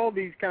have all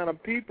these kind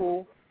of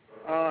people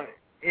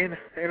in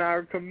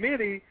our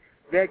committee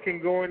that can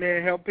go in there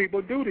and help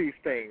people do these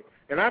things.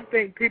 And I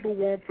think people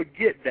won't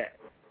forget that.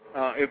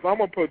 If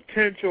I'm a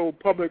potential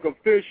public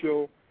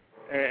official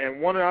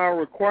and one of our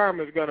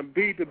requirements is going to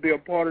be a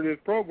part of this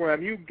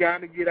program, you've got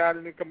to get out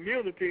in the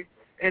community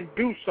and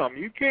do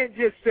something. You can't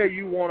just say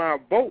you want our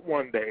vote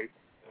one day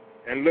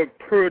and look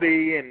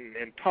pretty and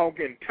talk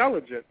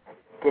intelligent,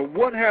 but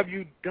what have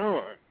you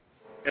done?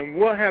 And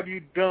what have you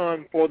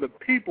done for the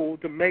people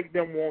to make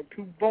them want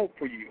to vote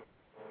for you?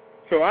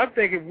 So I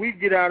think if we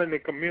get out in the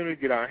community,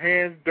 get our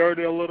hands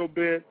dirty a little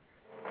bit,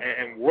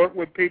 and work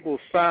with people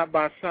side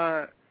by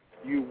side,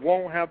 you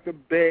won't have to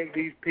beg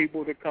these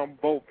people to come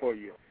vote for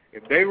you.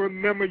 If they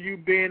remember you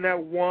being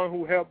that one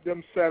who helped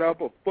them set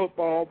up a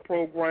football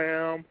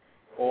program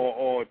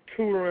or a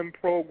tutoring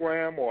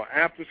program or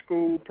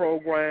after-school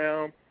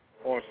program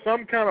or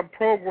some kind of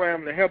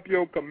program to help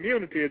your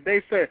community, if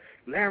they say,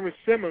 Larry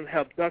Simmons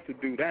helped us to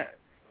do that.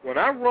 When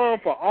I run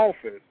for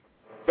office,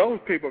 those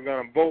people are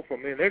going to vote for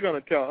me, and they're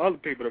going to tell other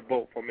people to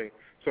vote for me.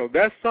 So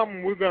that's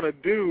something we're going to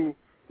do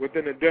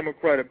within the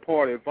Democratic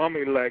Party if I'm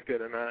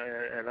elected, and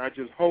I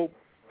just hope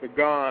to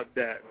God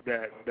that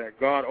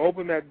God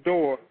open that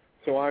door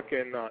so I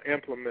can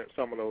implement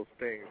some of those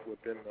things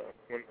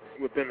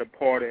within the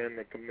party and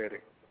the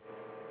committee.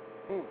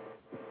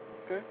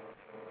 Okay.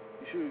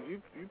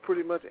 You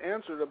pretty much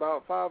answered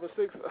about 5 or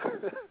 6.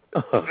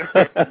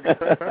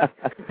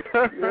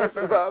 You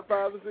answered about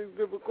 5 or 6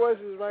 different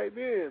questions right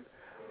then.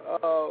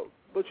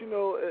 But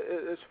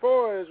as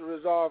far as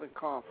resolving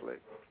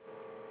conflict,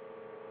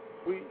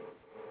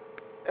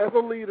 as a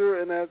leader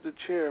and as the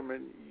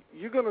chairman,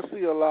 you're going to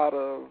see a lot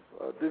of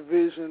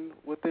division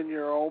within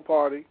your own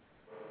party.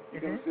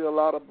 You're going to see a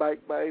lot of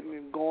backbiting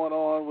and going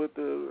on with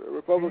the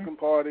Republican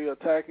Party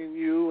attacking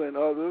you and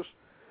others.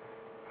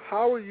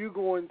 How are you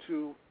going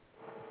to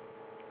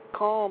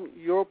calm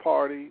your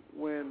party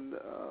when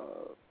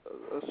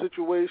a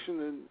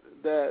situation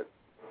that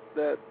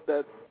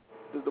the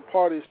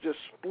party is just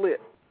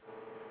split?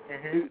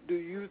 Do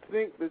you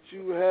think that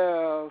you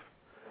have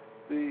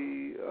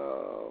the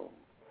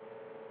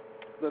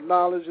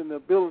knowledge and the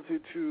ability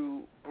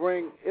to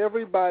bring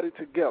everybody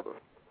together?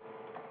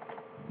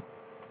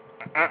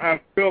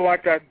 I feel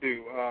like I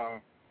do.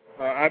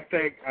 I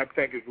think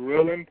it's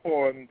really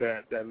important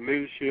that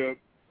leadership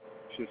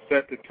should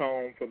set the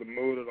tone for the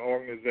mood of the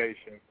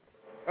organization.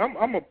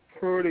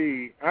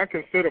 I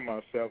consider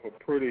myself a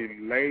pretty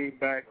laid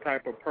back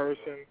type of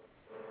person,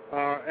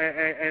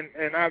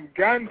 and I've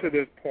gotten to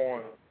this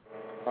point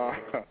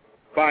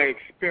by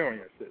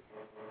experiences.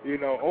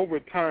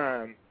 Over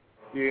time,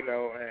 and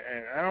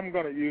I'm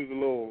going to use a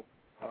little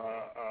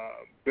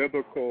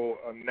biblical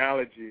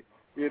analogy.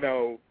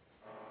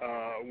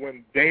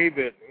 When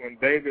David,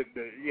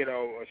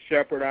 a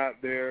shepherd out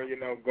there,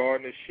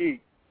 guarding the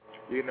sheep,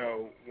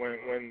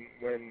 when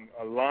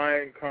a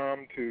lion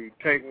come to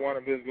take one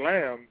of his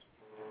lambs,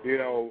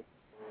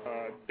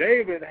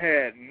 David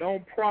had no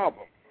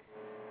problem.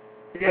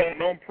 He had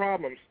no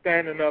problem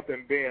standing up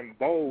and being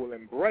bold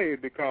and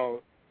brave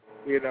because,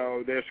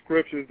 there's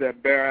scriptures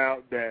that bear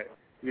out that,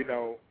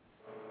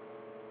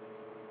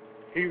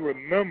 he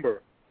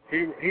remembered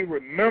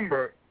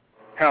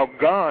how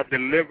God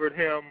delivered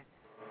him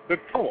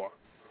before.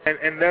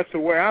 And that's the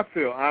way I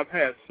feel. I've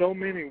had so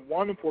many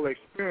wonderful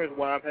experiences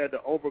where I've had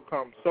to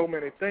overcome so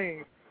many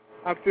things.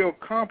 I feel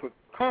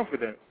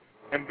confident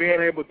in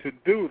being able to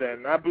do that.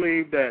 And I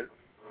believe that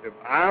if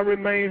I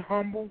remain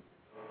humble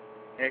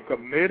and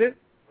committed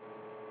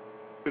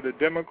to the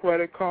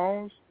Democratic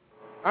cause,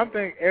 I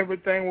think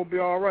everything will be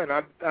all right.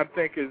 And I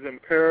think it's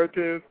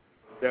imperative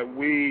that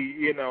we,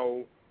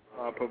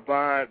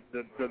 provide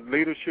the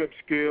leadership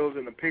skills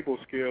and the people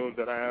skills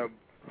that I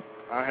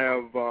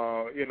have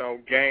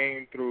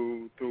gained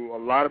through a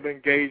lot of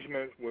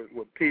engagements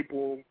with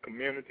people,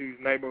 communities,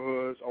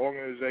 neighborhoods,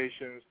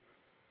 organizations,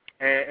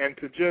 and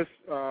to just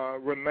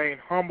remain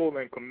humble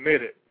and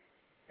committed.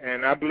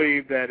 And I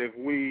believe that if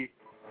we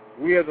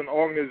as an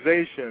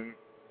organization,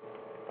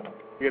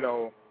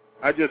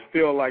 I just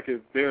feel like if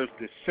there's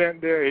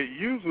dissent there, it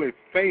usually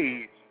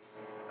fades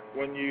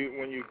when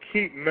you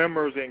keep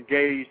members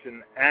engaged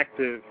in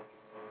active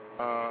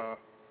and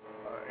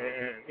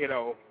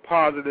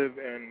positive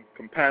and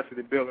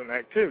capacity building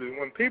activities.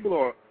 When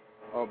people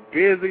are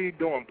busy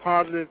doing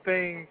positive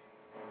things,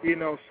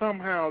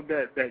 somehow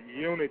that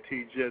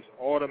unity just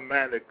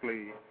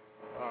automatically,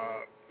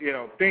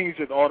 things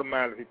just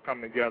automatically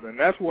come together. And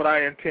that's what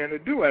I intend to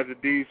do as a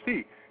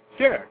DEC.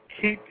 Sure,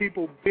 keep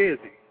people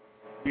busy,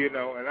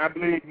 and I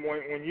believe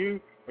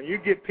when you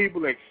get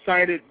people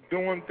excited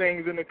doing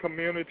things in the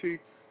community,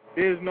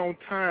 there's no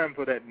time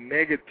for that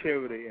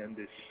negativity and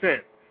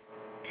dissent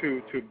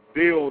to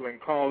build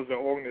and cause the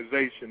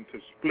organization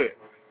to split.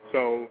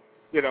 So,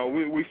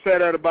 we say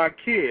that about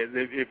kids.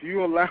 If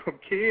you allow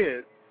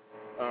kids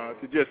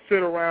to just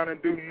sit around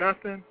and do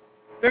nothing,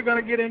 they're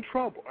going to get in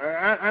trouble.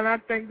 And I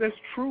think that's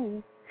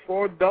true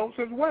for adults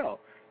as well.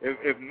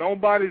 If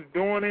nobody's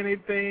doing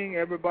anything,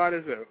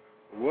 everybody's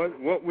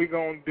what we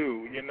going to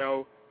do?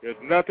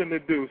 There's nothing to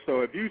do.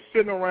 So if you're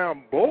sitting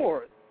around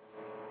bored,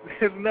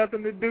 there's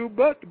nothing to do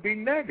but to be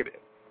negative.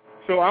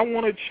 So I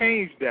want to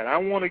change that. I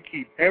want to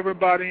keep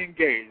everybody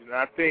engaged. And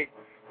I think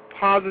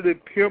positive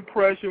peer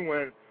pressure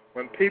when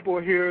people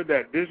hear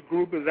that this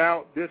group is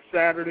out this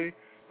Saturday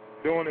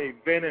doing an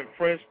event in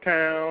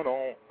Frenchtown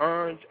on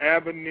Orange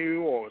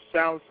Avenue or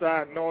South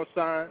Side, North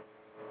Side,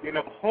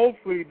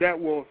 hopefully that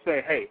will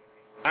say, hey,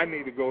 I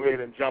need to go ahead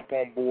and jump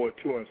on board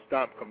too and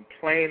stop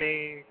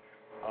complaining,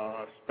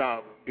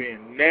 stop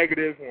being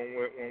negative when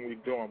we're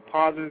doing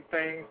positive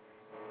things.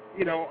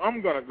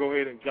 I'm going to go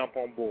ahead and jump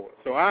on board.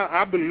 So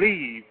I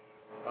believe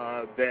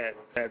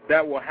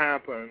that will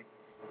happen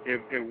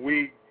if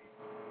we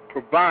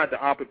provide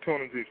the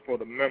opportunities for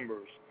the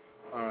members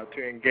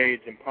to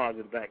engage in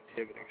positive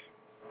activities.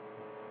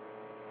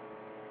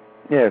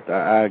 Yes,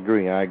 I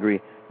agree.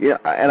 Yeah,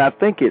 and I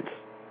think it's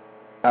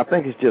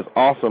just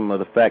awesome of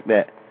the fact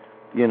that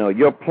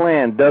your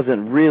plan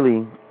doesn't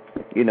really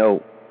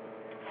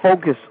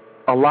focus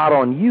a lot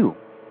on you.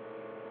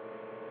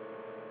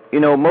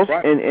 Most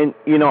right. and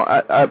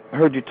I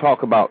heard you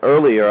talk about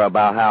earlier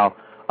about how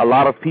a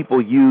lot of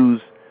people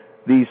use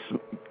these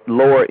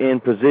lower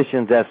end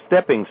positions as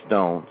stepping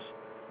stones.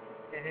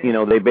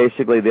 Mm-hmm. They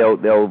basically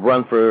they'll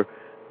run for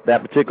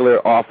that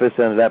particular office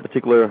and that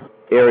particular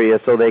area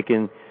so they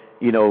can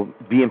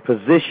be in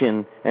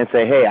position and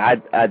say, hey,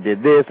 I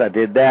did this, I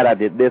did that, I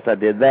did this, I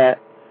did that,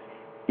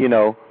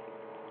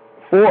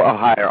 for a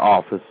higher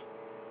office,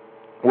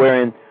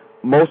 wherein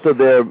most of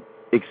their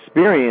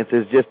experience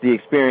is just the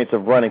experience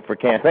of running for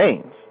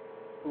campaigns.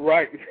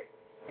 Right.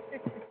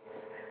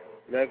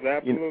 That's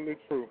absolutely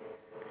true.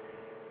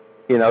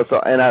 You know, so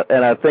and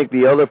I think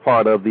the other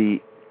part of the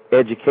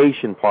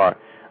education part,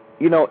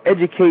 you know,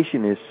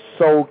 education is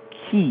so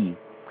key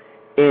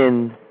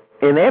in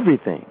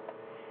everything.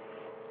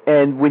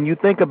 And when you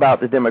think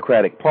about the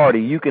Democratic Party,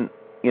 you can,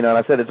 you know, and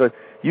I said it, so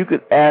you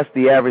could ask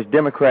the average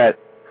Democrat,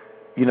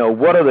 you know,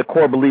 what are the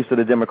core beliefs of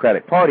the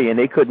Democratic Party, and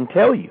they couldn't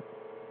tell you.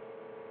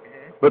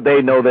 But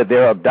they know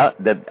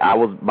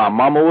that my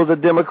mama was a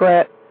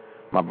Democrat,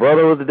 my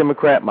brother was a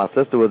Democrat, my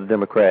sister was a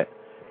Democrat,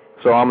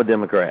 so I'm a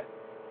Democrat.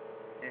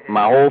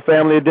 My whole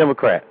family are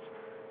Democrats,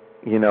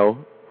 you know.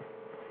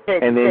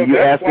 And then you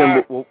ask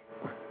them, well,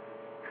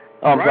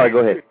 I'm sorry, go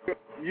ahead.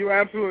 You're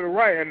absolutely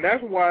right, and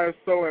that's why it's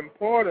so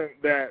important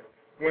that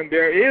when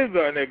there is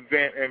an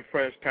event in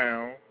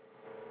Frenchtown,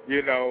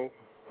 you know,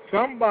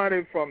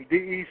 somebody from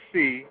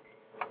DEC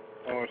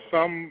or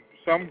some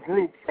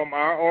group from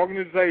our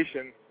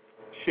organization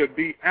should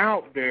be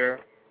out there,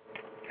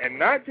 and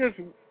not just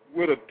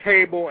with a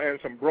table and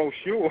some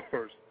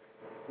brochures.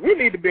 We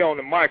need to be on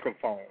the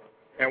microphone,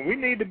 and we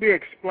need to be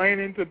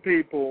explaining to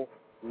people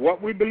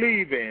what we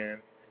believe in,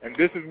 and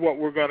this is what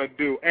we're going to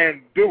do,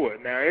 and do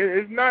it. Now,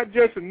 it's not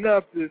just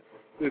enough to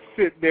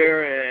sit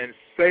there and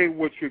say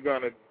what you're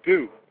going to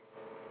do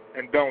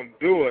and don't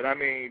do it. I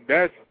mean,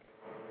 that's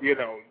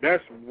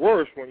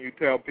worse when you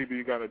tell people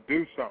you're going to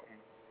do something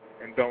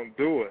and don't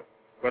do it.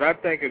 But I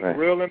think it's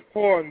real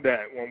important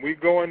that when we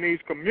go in these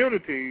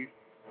communities,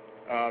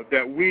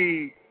 that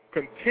we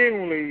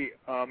continually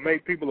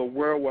make people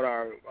aware what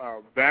our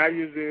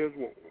values is,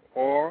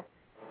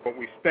 what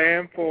we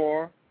stand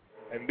for,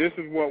 and this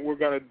is what we're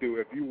going to do.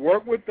 If you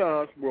work with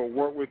us, we'll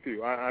work with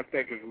you. I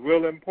think it's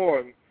real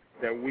important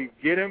that we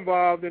get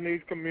involved in these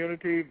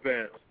community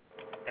events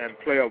and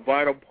play a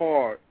vital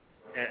part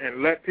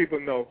and let people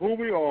know who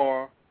we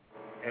are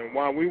and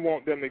why we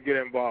want them to get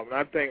involved. And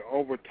I think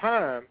over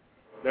time,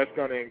 that's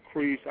going to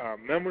increase our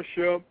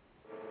membership,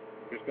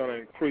 it's going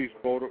to increase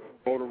voter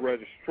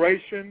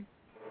registration,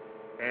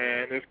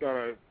 and it's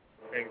going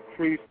to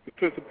increase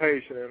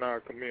participation in our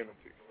community.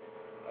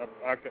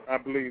 I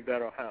believe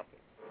that'll happen.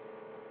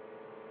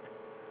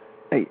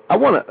 Hey, I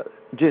want to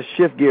just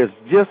shift gears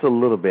just a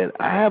little bit.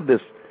 I have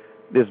this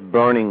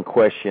burning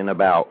question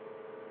about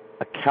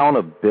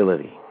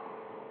accountability.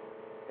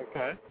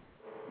 Okay.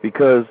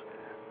 Because,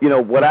 you know,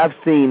 what I've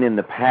seen in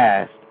the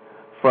past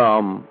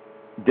from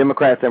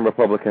Democrats and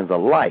Republicans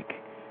alike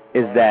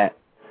is that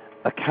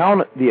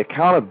the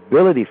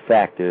accountability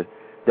factor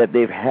that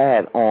they've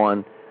had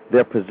on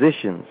their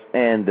positions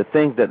and the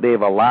things that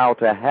they've allowed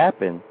to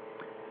happen,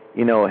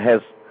 you know,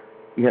 has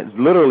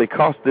literally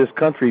cost this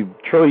country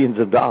trillions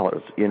of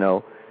dollars, you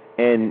know.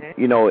 And,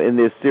 you know, in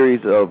this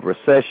series of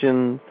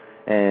recession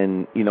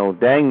and, you know,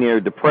 dang near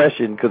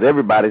depression, because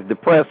everybody's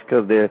depressed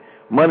because their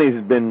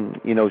money's been,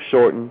 you know,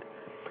 shortened,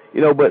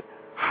 you know. But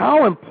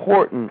how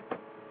important,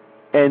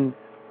 and,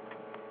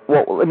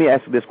 well, let me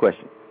ask you this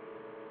question.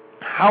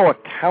 How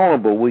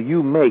accountable will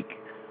you make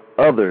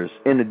others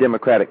in the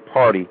Democratic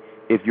Party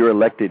if you're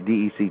elected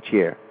DEC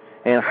chair?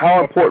 And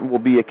how important will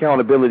be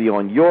accountability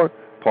on your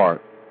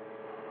part?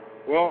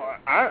 Well,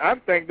 I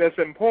think that's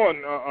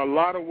important. A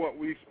lot of what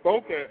we've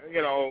spoken,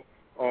 you know,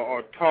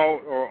 or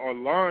taught or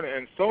learned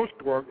in social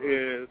work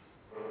is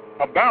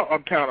about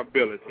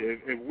accountability.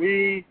 If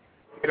we,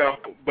 you know,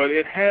 but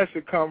it has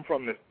to come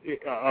from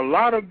a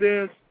lot of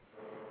this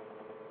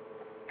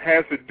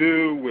has to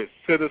do with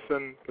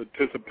citizen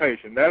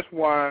participation. That's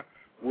why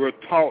we're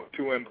taught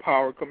to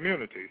empower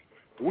communities.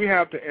 We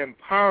have to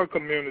empower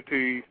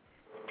communities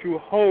to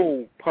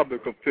hold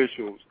public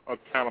officials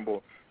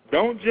accountable.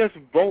 Don't just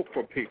vote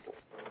for people.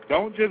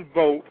 Don't just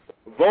vote.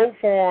 Vote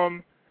for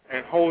them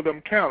and hold them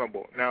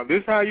accountable. Now,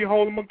 this is how you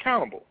hold them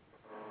accountable.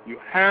 You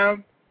have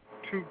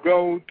to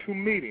go to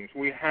meetings.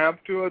 We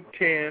have to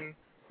attend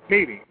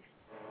meetings.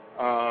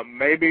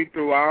 Maybe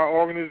through our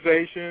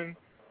organization,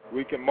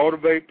 we can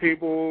motivate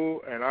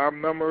people and our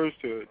members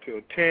to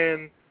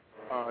attend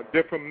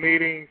different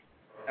meetings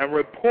and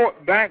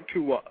report back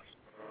to us,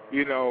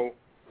 you know,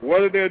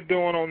 what are they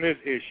doing on this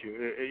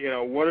issue? You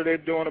know, what are they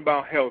doing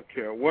about health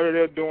care? What are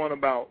they doing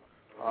about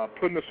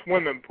putting a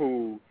swimming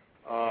pool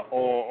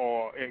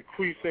or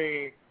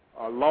increasing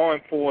law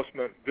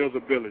enforcement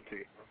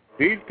visibility?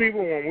 These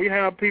people, when we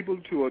have people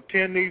to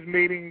attend these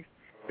meetings,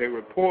 they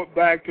report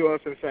back to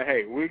us and say,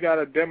 hey, we got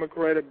a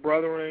Democratic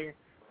brethren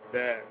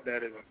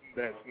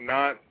that's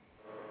not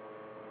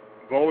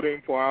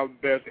voting for our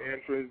best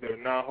interests. They're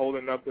not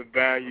holding up the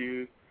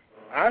values.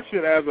 I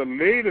should, as a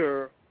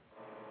leader,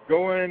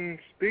 go and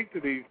speak to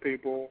these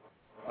people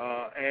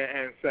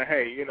and say,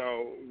 hey, you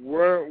know,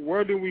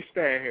 where do we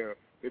stand here?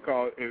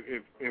 Because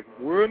if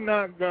we're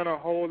not going to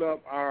hold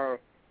up our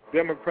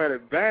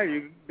democratic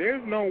values,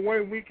 there's no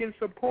way we can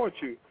support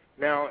you.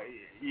 Now,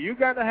 you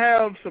got to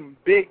have some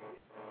big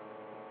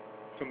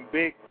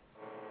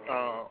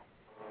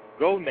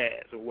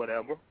gonads or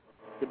whatever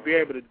to be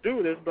able to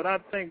do this, but I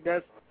think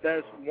that's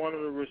one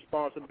of the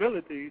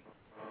responsibilities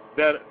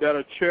that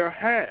a chair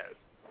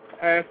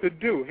has to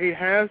do. He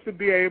has to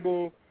be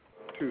able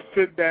to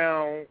sit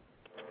down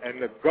and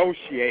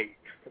negotiate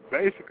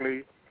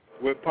basically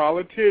with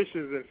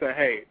politicians and say,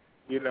 hey,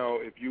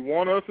 if you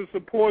want us to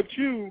support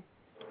you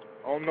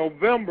on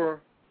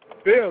November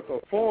 5th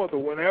or 4th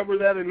or whenever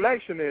that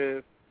election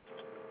is,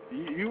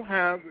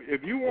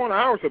 if you want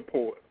our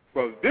support,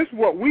 because this is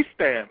what we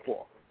stand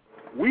for.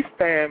 We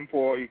stand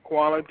for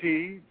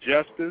equality,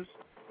 justice,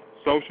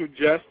 social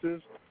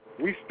justice.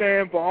 We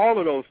stand for all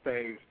of those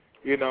things,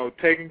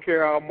 taking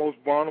care of our most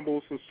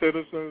vulnerable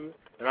citizens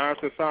in our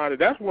society.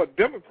 That's what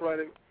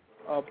Democratic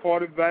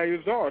Party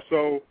values are.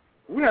 So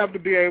we have to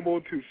be able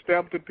to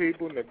step to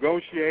people,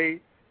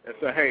 negotiate, and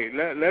say,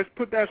 hey, let's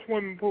put that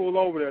swimming pool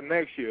over there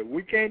next year.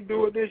 We can't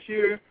do it this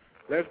year.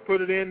 Let's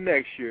put it in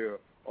next year,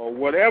 or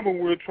whatever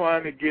we're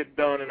trying to get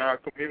done in our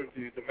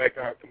communities to make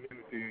our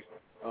communities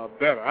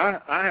better.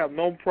 I have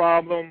no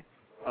problem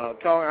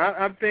talking.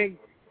 I think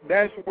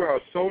that's where a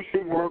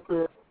social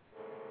worker,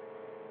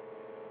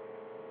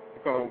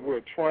 because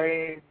we're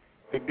trained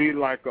to be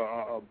like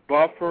a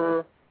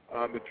buffer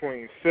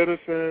between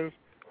citizens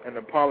and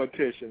the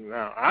politicians.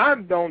 Now, I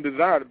don't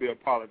desire to be a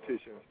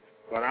politician,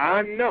 but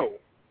I know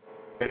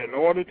that in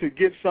order to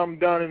get something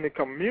done in the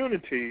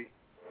community,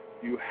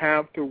 you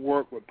have to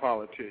work with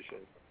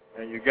politicians,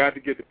 and you got to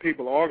get the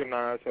people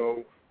organized.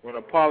 So when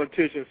a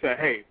politician say,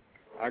 hey,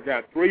 I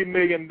got $3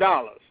 million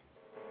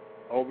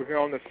over here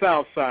on the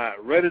south side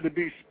ready to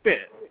be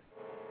spent,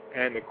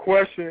 and the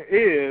question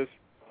is,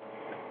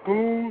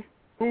 who's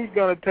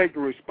going to take the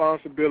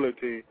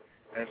responsibility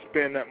and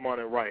spend that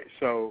money right?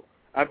 So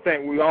I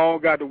think we all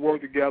got to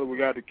work together. We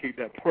got to keep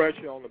that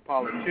pressure on the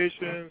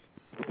politicians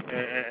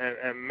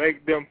and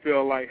make them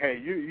feel like,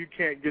 hey, you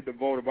can't get the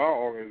vote of our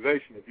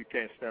organization if you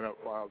can't stand up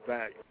for our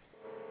values.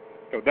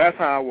 So that's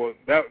how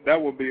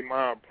that would be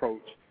my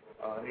approach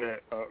in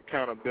that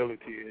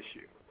accountability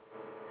issue.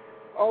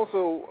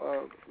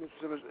 Also, Mr.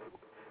 Simmons,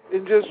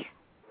 in just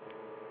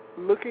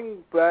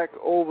looking back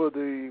over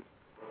the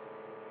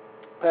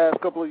past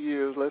couple of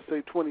years, let's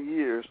say 20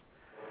 years,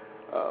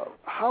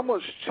 how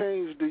much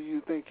change do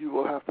you think you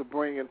will have to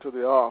bring into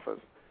the office?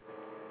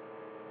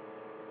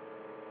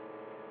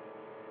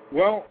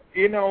 Well,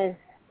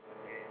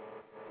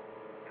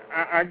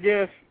 I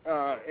guess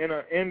in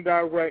an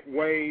indirect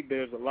way,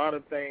 there's a lot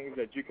of things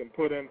that you can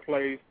put in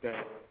place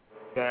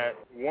that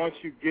once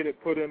you get it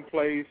put in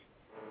place,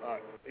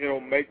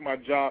 it'll make my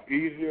job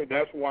easier.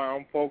 That's why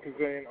I'm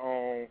focusing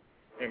on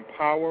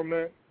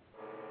empowerment,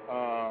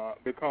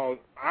 because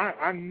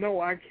I know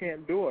I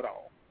can't do it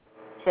all.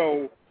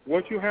 So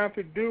what you have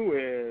to do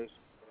is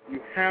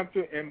you have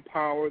to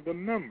empower the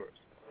members,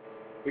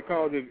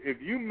 because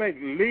if you make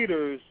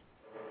leaders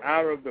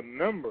out of the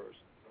members,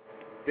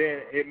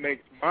 then it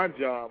makes my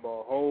job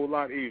a whole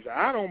lot easier.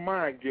 I don't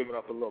mind giving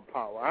up a little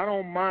power. I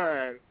don't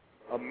mind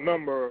a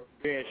member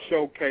being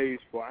showcased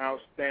for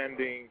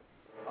outstanding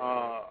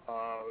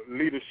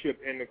leadership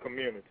in the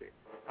community.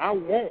 I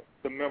want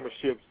the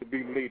memberships to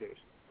be leaders,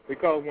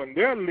 because when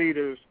they're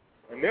leaders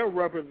and they're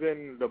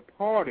representing the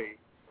party,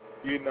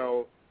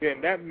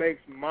 then that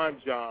makes my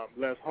job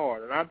less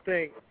hard. And I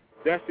think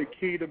that's the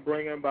key to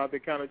bringing about the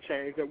kind of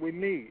change that we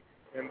need.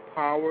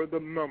 Empower the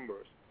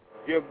members.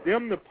 Give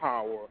them the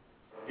power.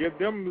 Give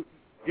them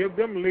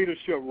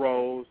leadership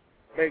roles.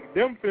 Make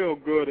them feel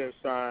good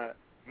inside.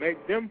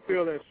 Make them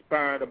feel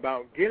inspired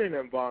about getting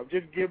involved.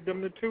 Just give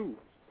them the tools.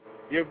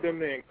 Give them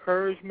the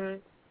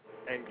encouragement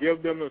and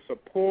give them the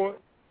support.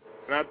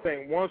 And I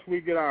think once we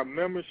get our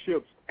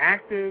memberships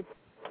active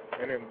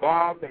and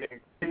involved and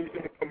engaged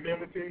in the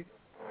community,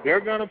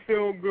 they're going to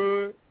feel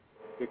good.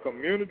 The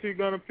community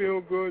going to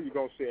feel good. You're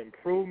going to see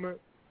improvement.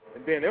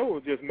 And then it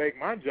will just make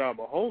my job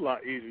a whole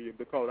lot easier,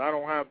 because I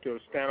don't have to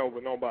stand over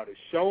nobody's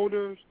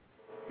shoulders.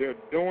 They're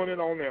doing it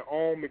on their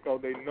own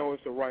because they know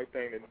it's the right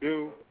thing to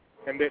do,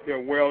 and that they're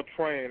well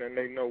trained and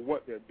they know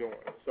what they're doing.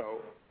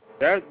 So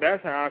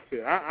that's how I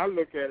feel. I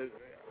look at it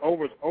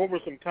over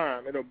some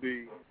time. It'll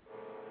be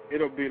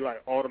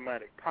like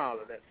automatic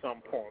pilot at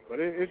some point, but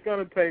it's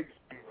going to take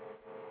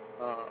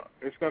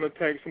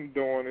some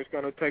doing. It's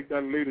going to take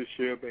that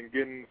leadership and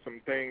getting some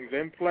things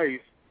in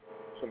place,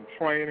 some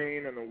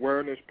training and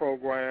awareness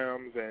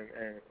programs,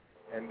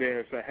 and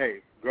then say,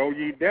 hey, go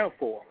ye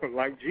therefore,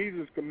 like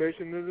Jesus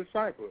commissioned the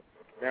disciples.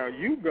 Now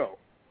you go.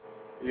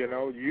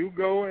 You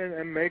go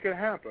and make it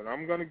happen.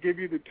 I'm going to give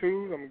you the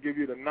tools. I'm going to give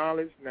you the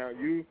knowledge. Now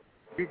you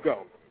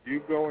go.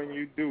 You go and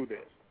you do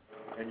this,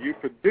 and you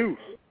produce.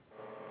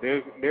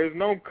 There's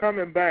no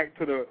coming back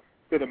to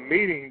the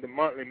meeting, the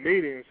monthly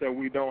meeting, and say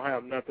we don't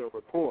have nothing to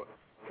report.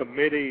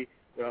 Committee,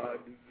 the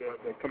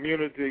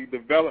Community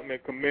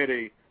Development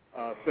Committee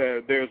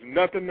said there's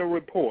nothing to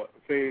report.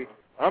 See,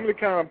 I'm the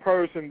kind of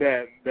person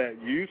that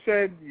you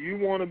said you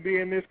want to be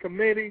in this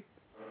committee.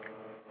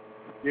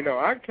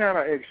 I kind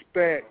of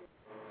expect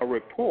a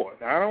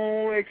report. I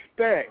don't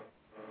expect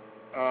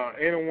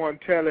anyone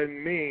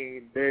telling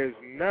me there's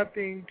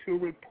nothing to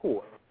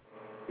report,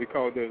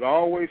 because there's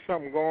always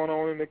something going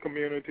on in the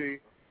community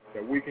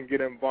that we can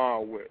get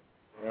involved with.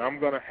 And I'm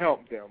going to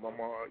help them. I'm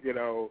going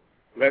to,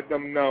 let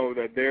them know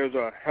that there's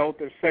a health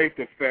and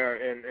safety fair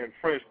in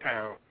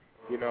Frenchtown.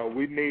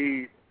 We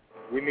need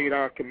We need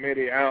our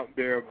committee out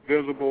there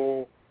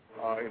visible.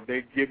 If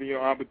they give you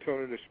an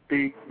opportunity to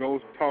speak, go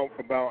talk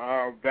about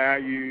our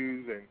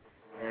values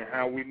and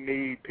how we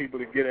need people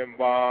to get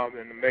involved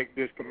and to make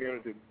this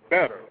community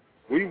better.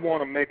 We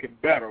want to make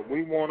it better.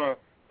 We want to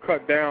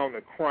cut down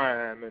the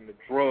crime and the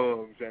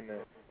drugs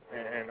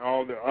and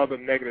all the other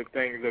negative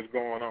things that's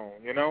going on,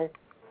 you know?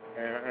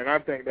 And I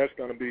think that's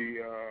going to be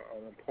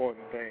an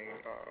important thing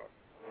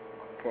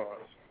for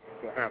us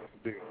to have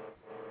to do.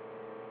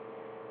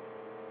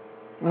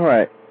 All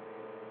right.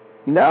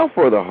 Now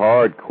for the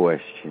hard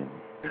question.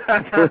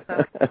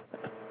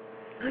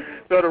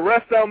 So the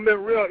rest of them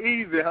been real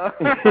easy, huh?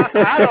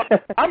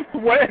 I'm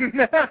sweating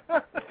now.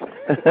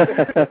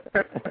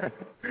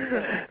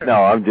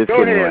 No, I'm just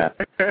kidding around.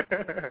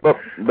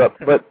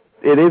 But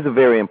it is a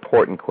very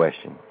important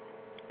question.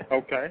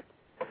 Okay.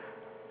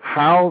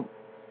 How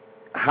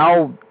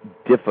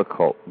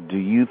difficult do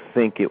you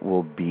think it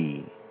will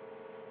be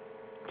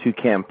to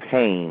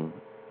campaign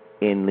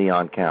in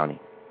Leon County?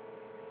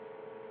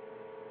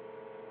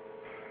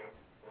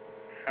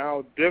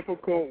 How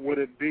difficult would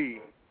it be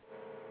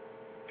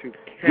to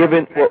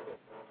campaign?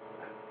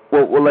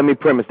 Well, let me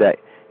premise that.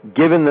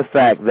 Given the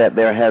fact that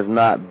there has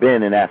not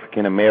been an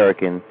African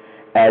American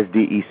as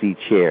DEC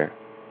chair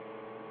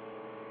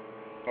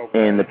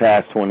in the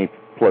past 20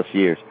 plus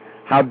years,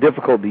 how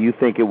difficult do you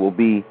think it will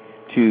be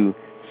to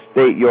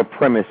state your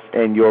premise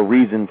and your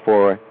reason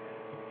for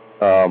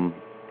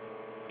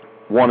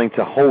wanting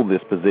to hold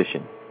this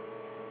position?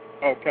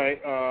 Okay.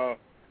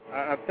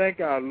 I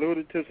think I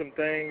alluded to some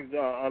things.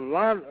 A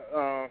lot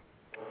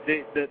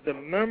the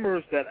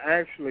members that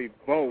actually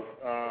vote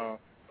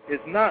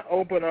it's not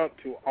open up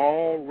to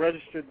all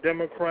registered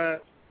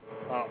Democrats.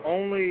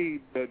 Only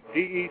the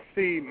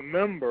DEC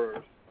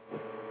members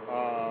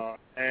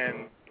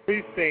and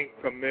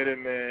precinct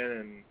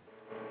committeemen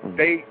and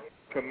state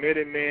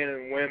committeemen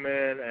and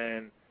women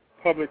and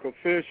public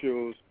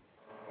officials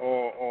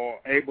are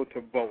able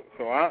to vote.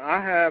 So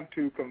I have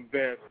to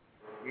convince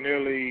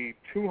nearly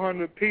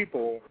 200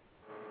 people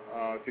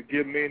to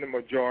give me the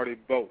majority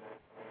vote.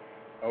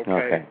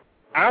 Okay.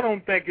 I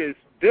don't think it's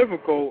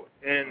difficult.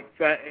 In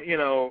fact,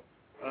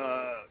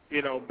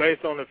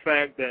 based on the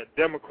fact that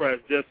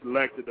Democrats just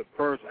elected the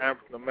first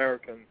African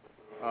American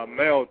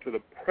male to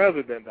the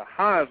president, the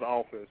highest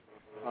office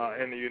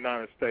in the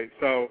United States.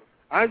 So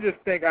I just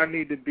think I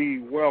need to be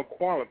well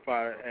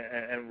qualified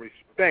and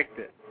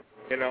respected.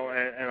 And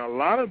a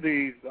lot of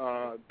these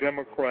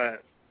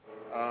Democrats,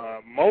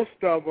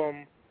 most of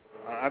them,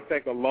 I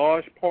think a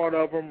large part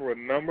of them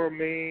remember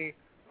me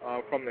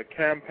from the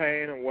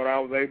campaign and what I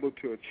was able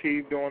to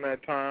achieve during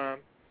that time.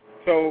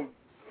 So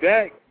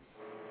that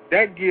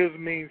gives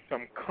me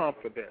some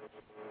confidence.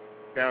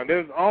 Now,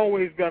 there's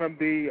always going to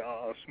be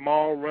a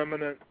small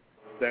remnant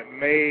that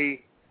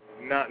may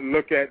not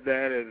look at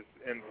that as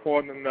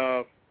important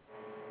enough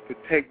to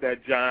take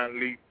that giant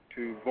leap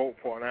to vote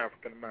for an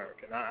African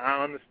American.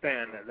 I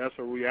understand that. That's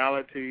a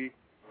reality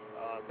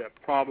that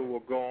probably will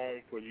go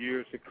on for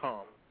years to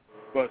come.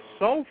 But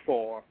so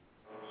far,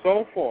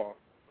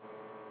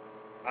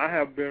 I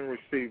have been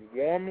received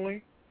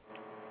warmly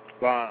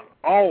by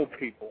all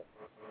people,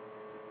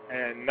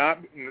 and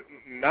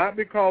not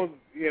because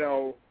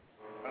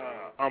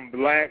I'm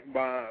black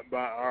by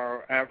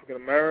our African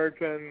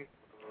American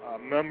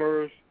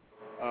members.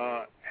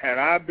 Had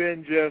I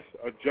been just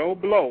a Joe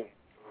Blow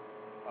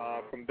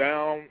from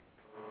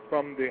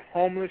the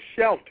homeless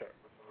shelter,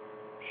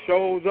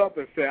 shows up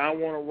and say, I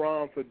want to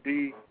run for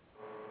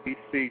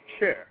DEC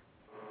chair,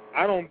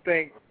 I don't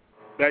think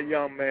that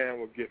young man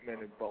will get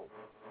many votes,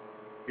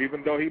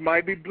 even though he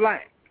might be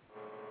black.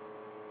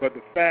 But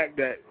the fact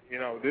that,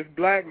 this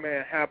black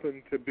man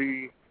happened to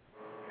be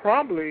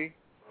probably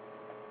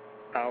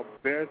our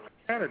best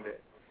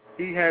candidate.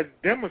 He has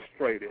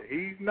demonstrated.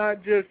 He's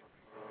not just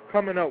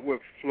coming up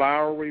with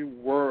flowery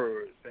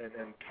words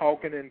and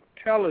talking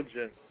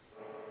intelligence.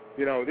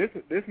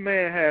 This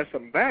man has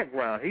some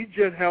background. He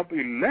just helped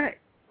elect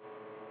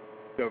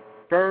the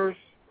first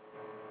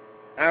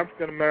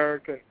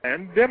African-American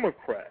and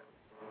Democrat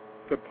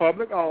to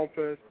public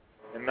office.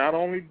 And not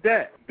only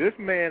that, this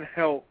man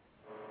helped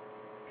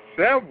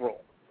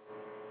several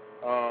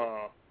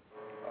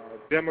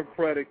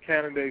Democratic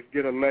candidates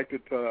get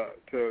elected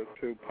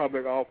to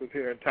public office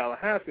here in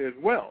Tallahassee as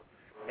well.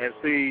 And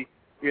see,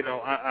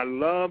 I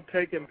love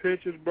taking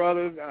pictures,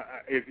 brothers.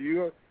 If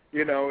you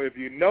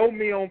know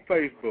me on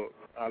Facebook,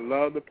 I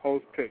love to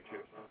post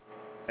pictures.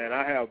 And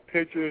I have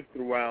pictures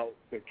throughout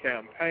the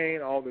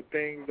campaign, all the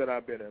things that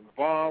I've been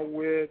involved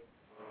with.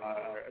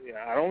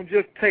 I don't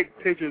just take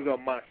pictures of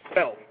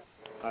myself.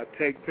 I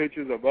take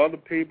pictures of other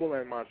people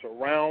and my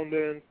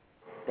surroundings.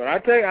 But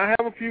I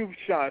have a few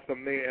shots of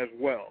me as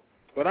well.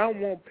 But I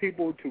want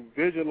people to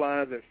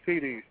visualize and see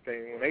these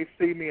things. When they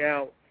see me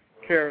out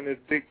carrying this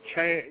big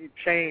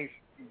change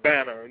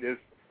banner, this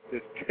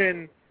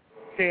 10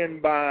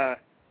 by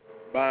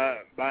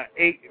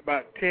 8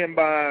 by 10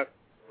 by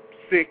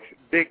 6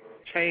 big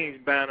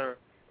change banner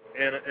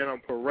in a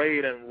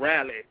parade and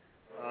rally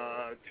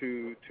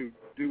to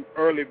do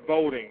early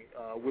voting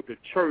with the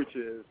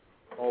churches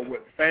or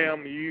with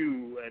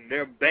FAMU and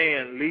their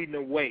band leading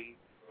the way,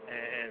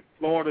 and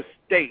Florida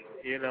State,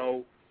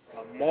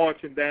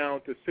 marching down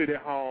to City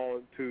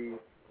Hall to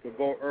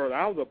vote early.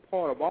 I was a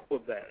part of all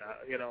of that.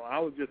 I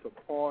was just a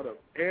part of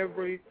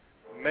every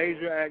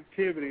major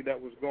activity that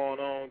was going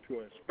on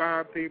to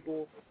inspire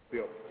people, be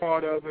a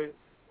part of it,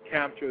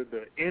 capture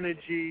the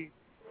energy,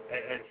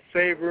 and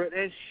savor it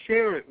and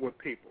share it with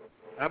people.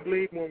 I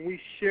believe when we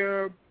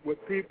share with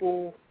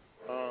people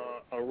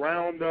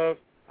around us,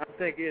 I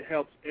think it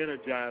helps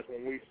energize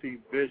when we see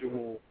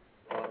visual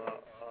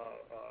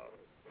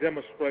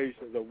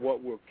demonstrations of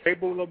what we're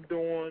capable of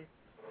doing,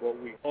 what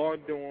we are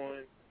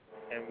doing,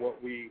 and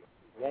what we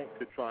want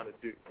to try to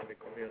do in the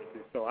community.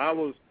 So I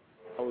was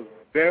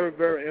very,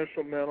 very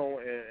instrumental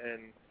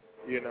in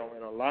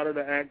a lot of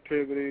the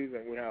activities,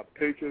 and we have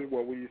pictures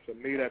where we used to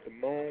meet at the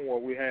Moon, where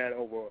we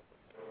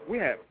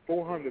had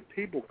 400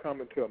 people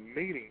coming to a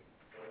meeting.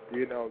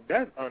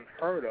 That's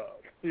unheard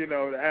of,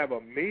 to have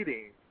a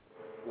meeting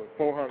with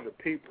 400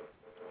 people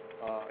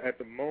at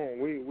the Moon.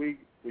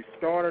 We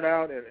started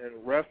out in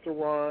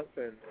restaurants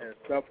and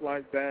stuff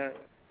like that,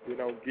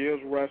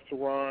 Gil's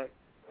Restaurant,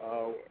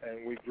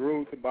 and we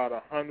grew to about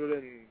 100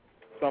 and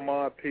some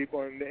odd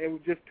people, and it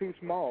was just too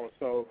small,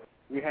 so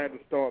we had to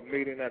start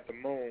meeting at the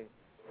Moon.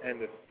 And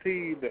to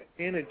see the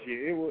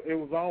energy, it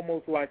was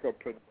almost like a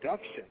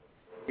production.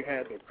 We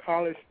had the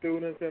college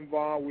students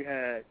involved. We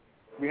had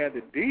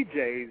the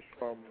DJs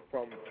from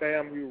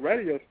FAMU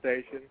radio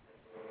station.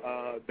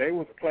 They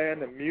was playing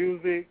the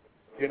music,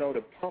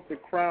 to pump the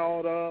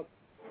crowd up.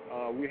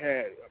 We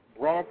had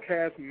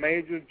broadcast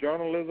majors,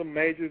 journalism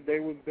majors. They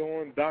was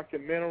doing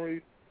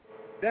documentaries.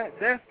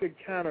 That's the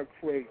kind of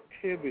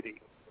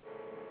creativity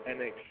and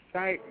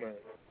excitement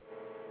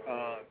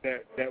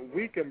that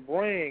we can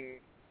bring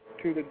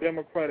to the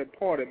Democratic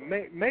Party.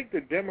 Make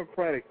the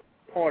Democratic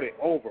Party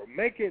over.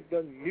 Make it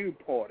the new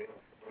party.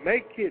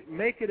 Make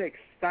it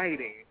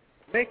exciting.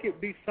 Make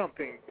it be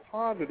something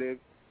positive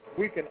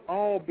we can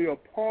all be a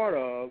part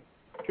of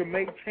to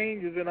make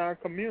changes in our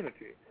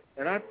community.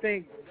 And I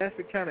think that's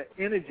the kind of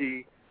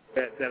energy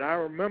that I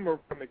remember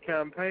from the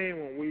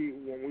campaign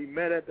when we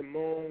met at the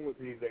Moon with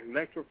these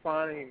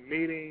electrifying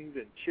meetings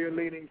and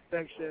cheerleading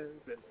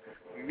sections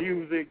and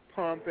music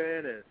pumping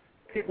and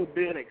people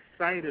being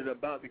excited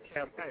about the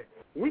campaign.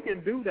 We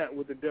can do that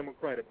with the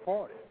Democratic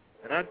Party,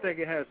 and I think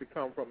it has to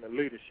come from the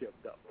leadership,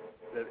 though.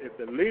 That if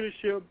the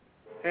leadership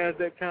has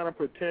that kind of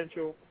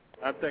potential,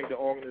 I think the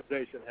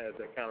organization has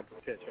that kind of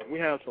potential. We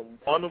have some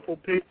wonderful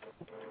people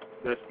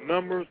that's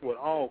members with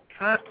all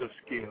kinds of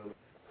skills.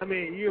 I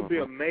mean, you'll be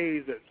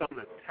amazed at some of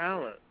the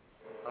talent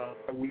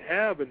that we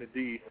have in the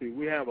DEC.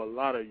 We have a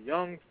lot of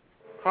young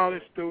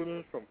college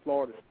students from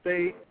Florida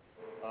State,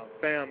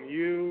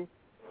 FAMU,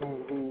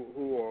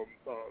 who are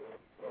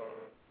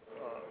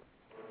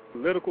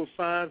political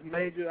science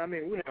majors. I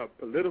mean, we have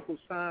political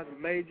science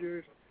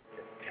majors,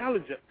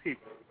 intelligent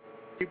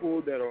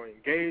people that are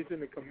engaged in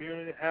the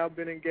community, have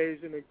been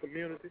engaged in the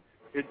community.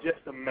 It's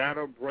just a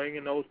matter of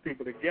bringing those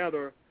people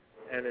together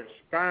and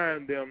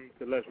inspiring them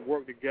to let's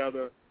work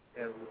together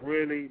and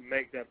really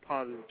make that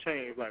positive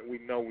change like we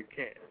know we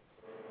can.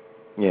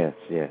 Yes.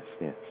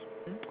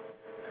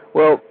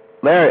 Well,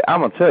 Larry, I'm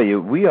going to tell you,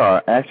 we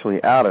are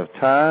actually out of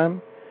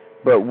time,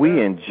 but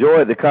we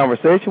enjoyed the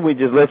conversation. We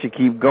just let you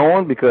keep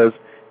going because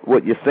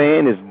what you're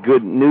saying is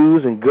good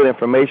news and good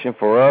information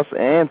for us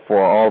and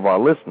for all of our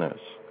listeners.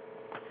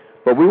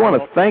 But we want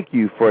to thank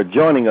you for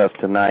joining us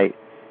tonight.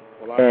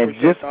 Well,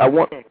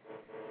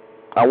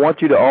 I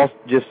want you to also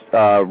just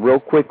real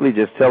quickly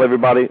just tell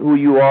everybody who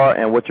you are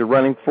and what you're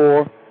running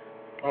for.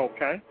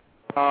 Okay.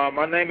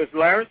 My name is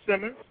Larry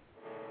Simmons.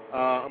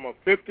 I'm a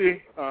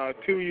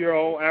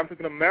 52-year-old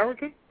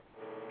African-American.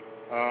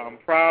 I'm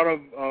proud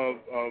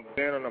of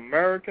being an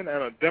American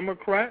and a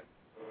Democrat.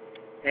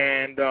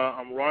 And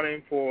I'm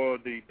running for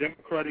the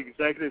Democratic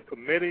Executive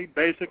Committee,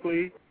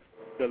 basically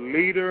the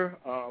leader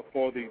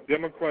for the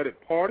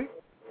Democratic Party.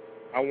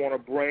 I want to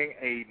bring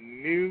a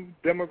new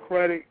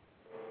Democratic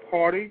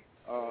Party.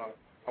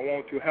 I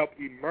want to help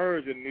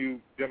emerge a new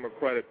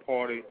Democratic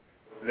Party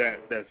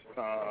that's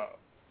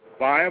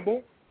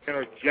viable,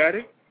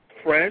 energetic,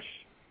 fresh,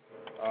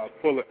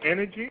 full of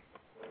energy,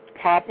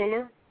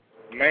 popular,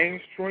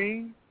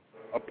 mainstream,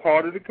 a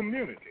part of the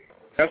community.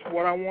 That's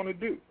what I want to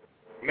do.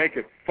 Make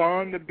it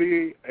fun to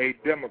be a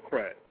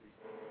Democrat.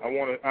 I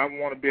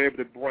want to be able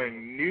to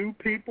bring new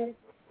people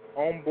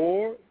on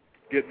board,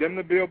 get them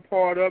to be a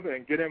part of it,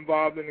 and get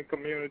involved in the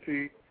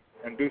community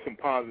and do some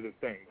positive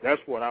things.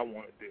 That's what I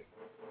want to do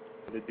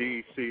for the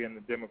DEC and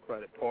the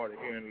Democratic Party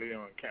here in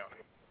Leon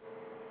County.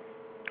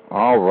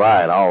 All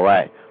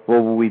right.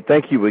 Well, we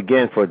thank you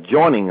again for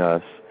joining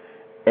us,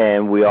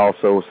 and we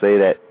also say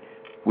that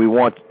we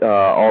want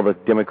all the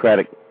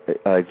Democratic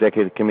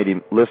Executive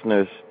Committee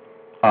listeners,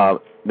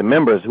 the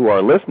members who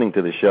are listening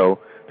to the show,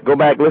 to go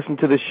back, listen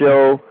to the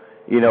show,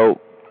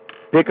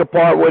 pick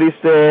apart what he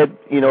said.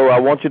 I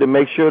want you to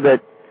make sure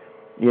that,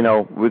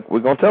 we're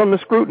going to tell them to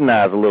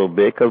scrutinize a little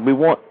bit because we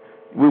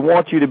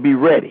want you to be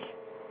ready.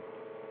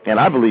 And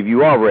I believe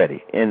you are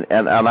ready, and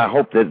I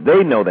hope that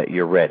they know that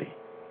you're ready.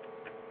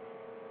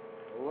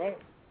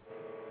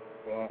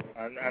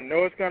 I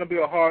know it's going to be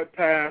a hard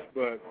task,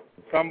 but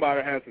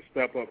somebody has to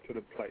step up to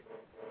the plate.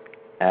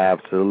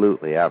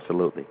 Absolutely,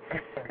 absolutely.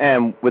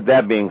 And with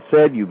that being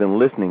said, you've been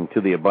listening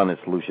to the Abundant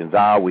Solutions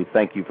Hour. We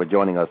thank you for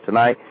joining us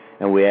tonight,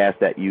 and we ask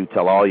that you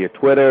tell all your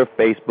Twitter,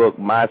 Facebook,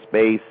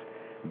 MySpace,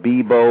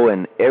 Bebo,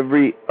 and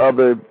every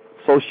other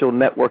social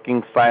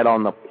networking site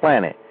on the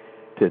planet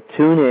to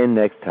tune in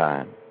next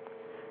time.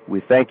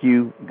 We thank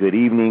you, good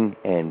evening,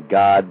 and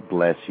God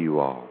bless you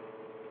all.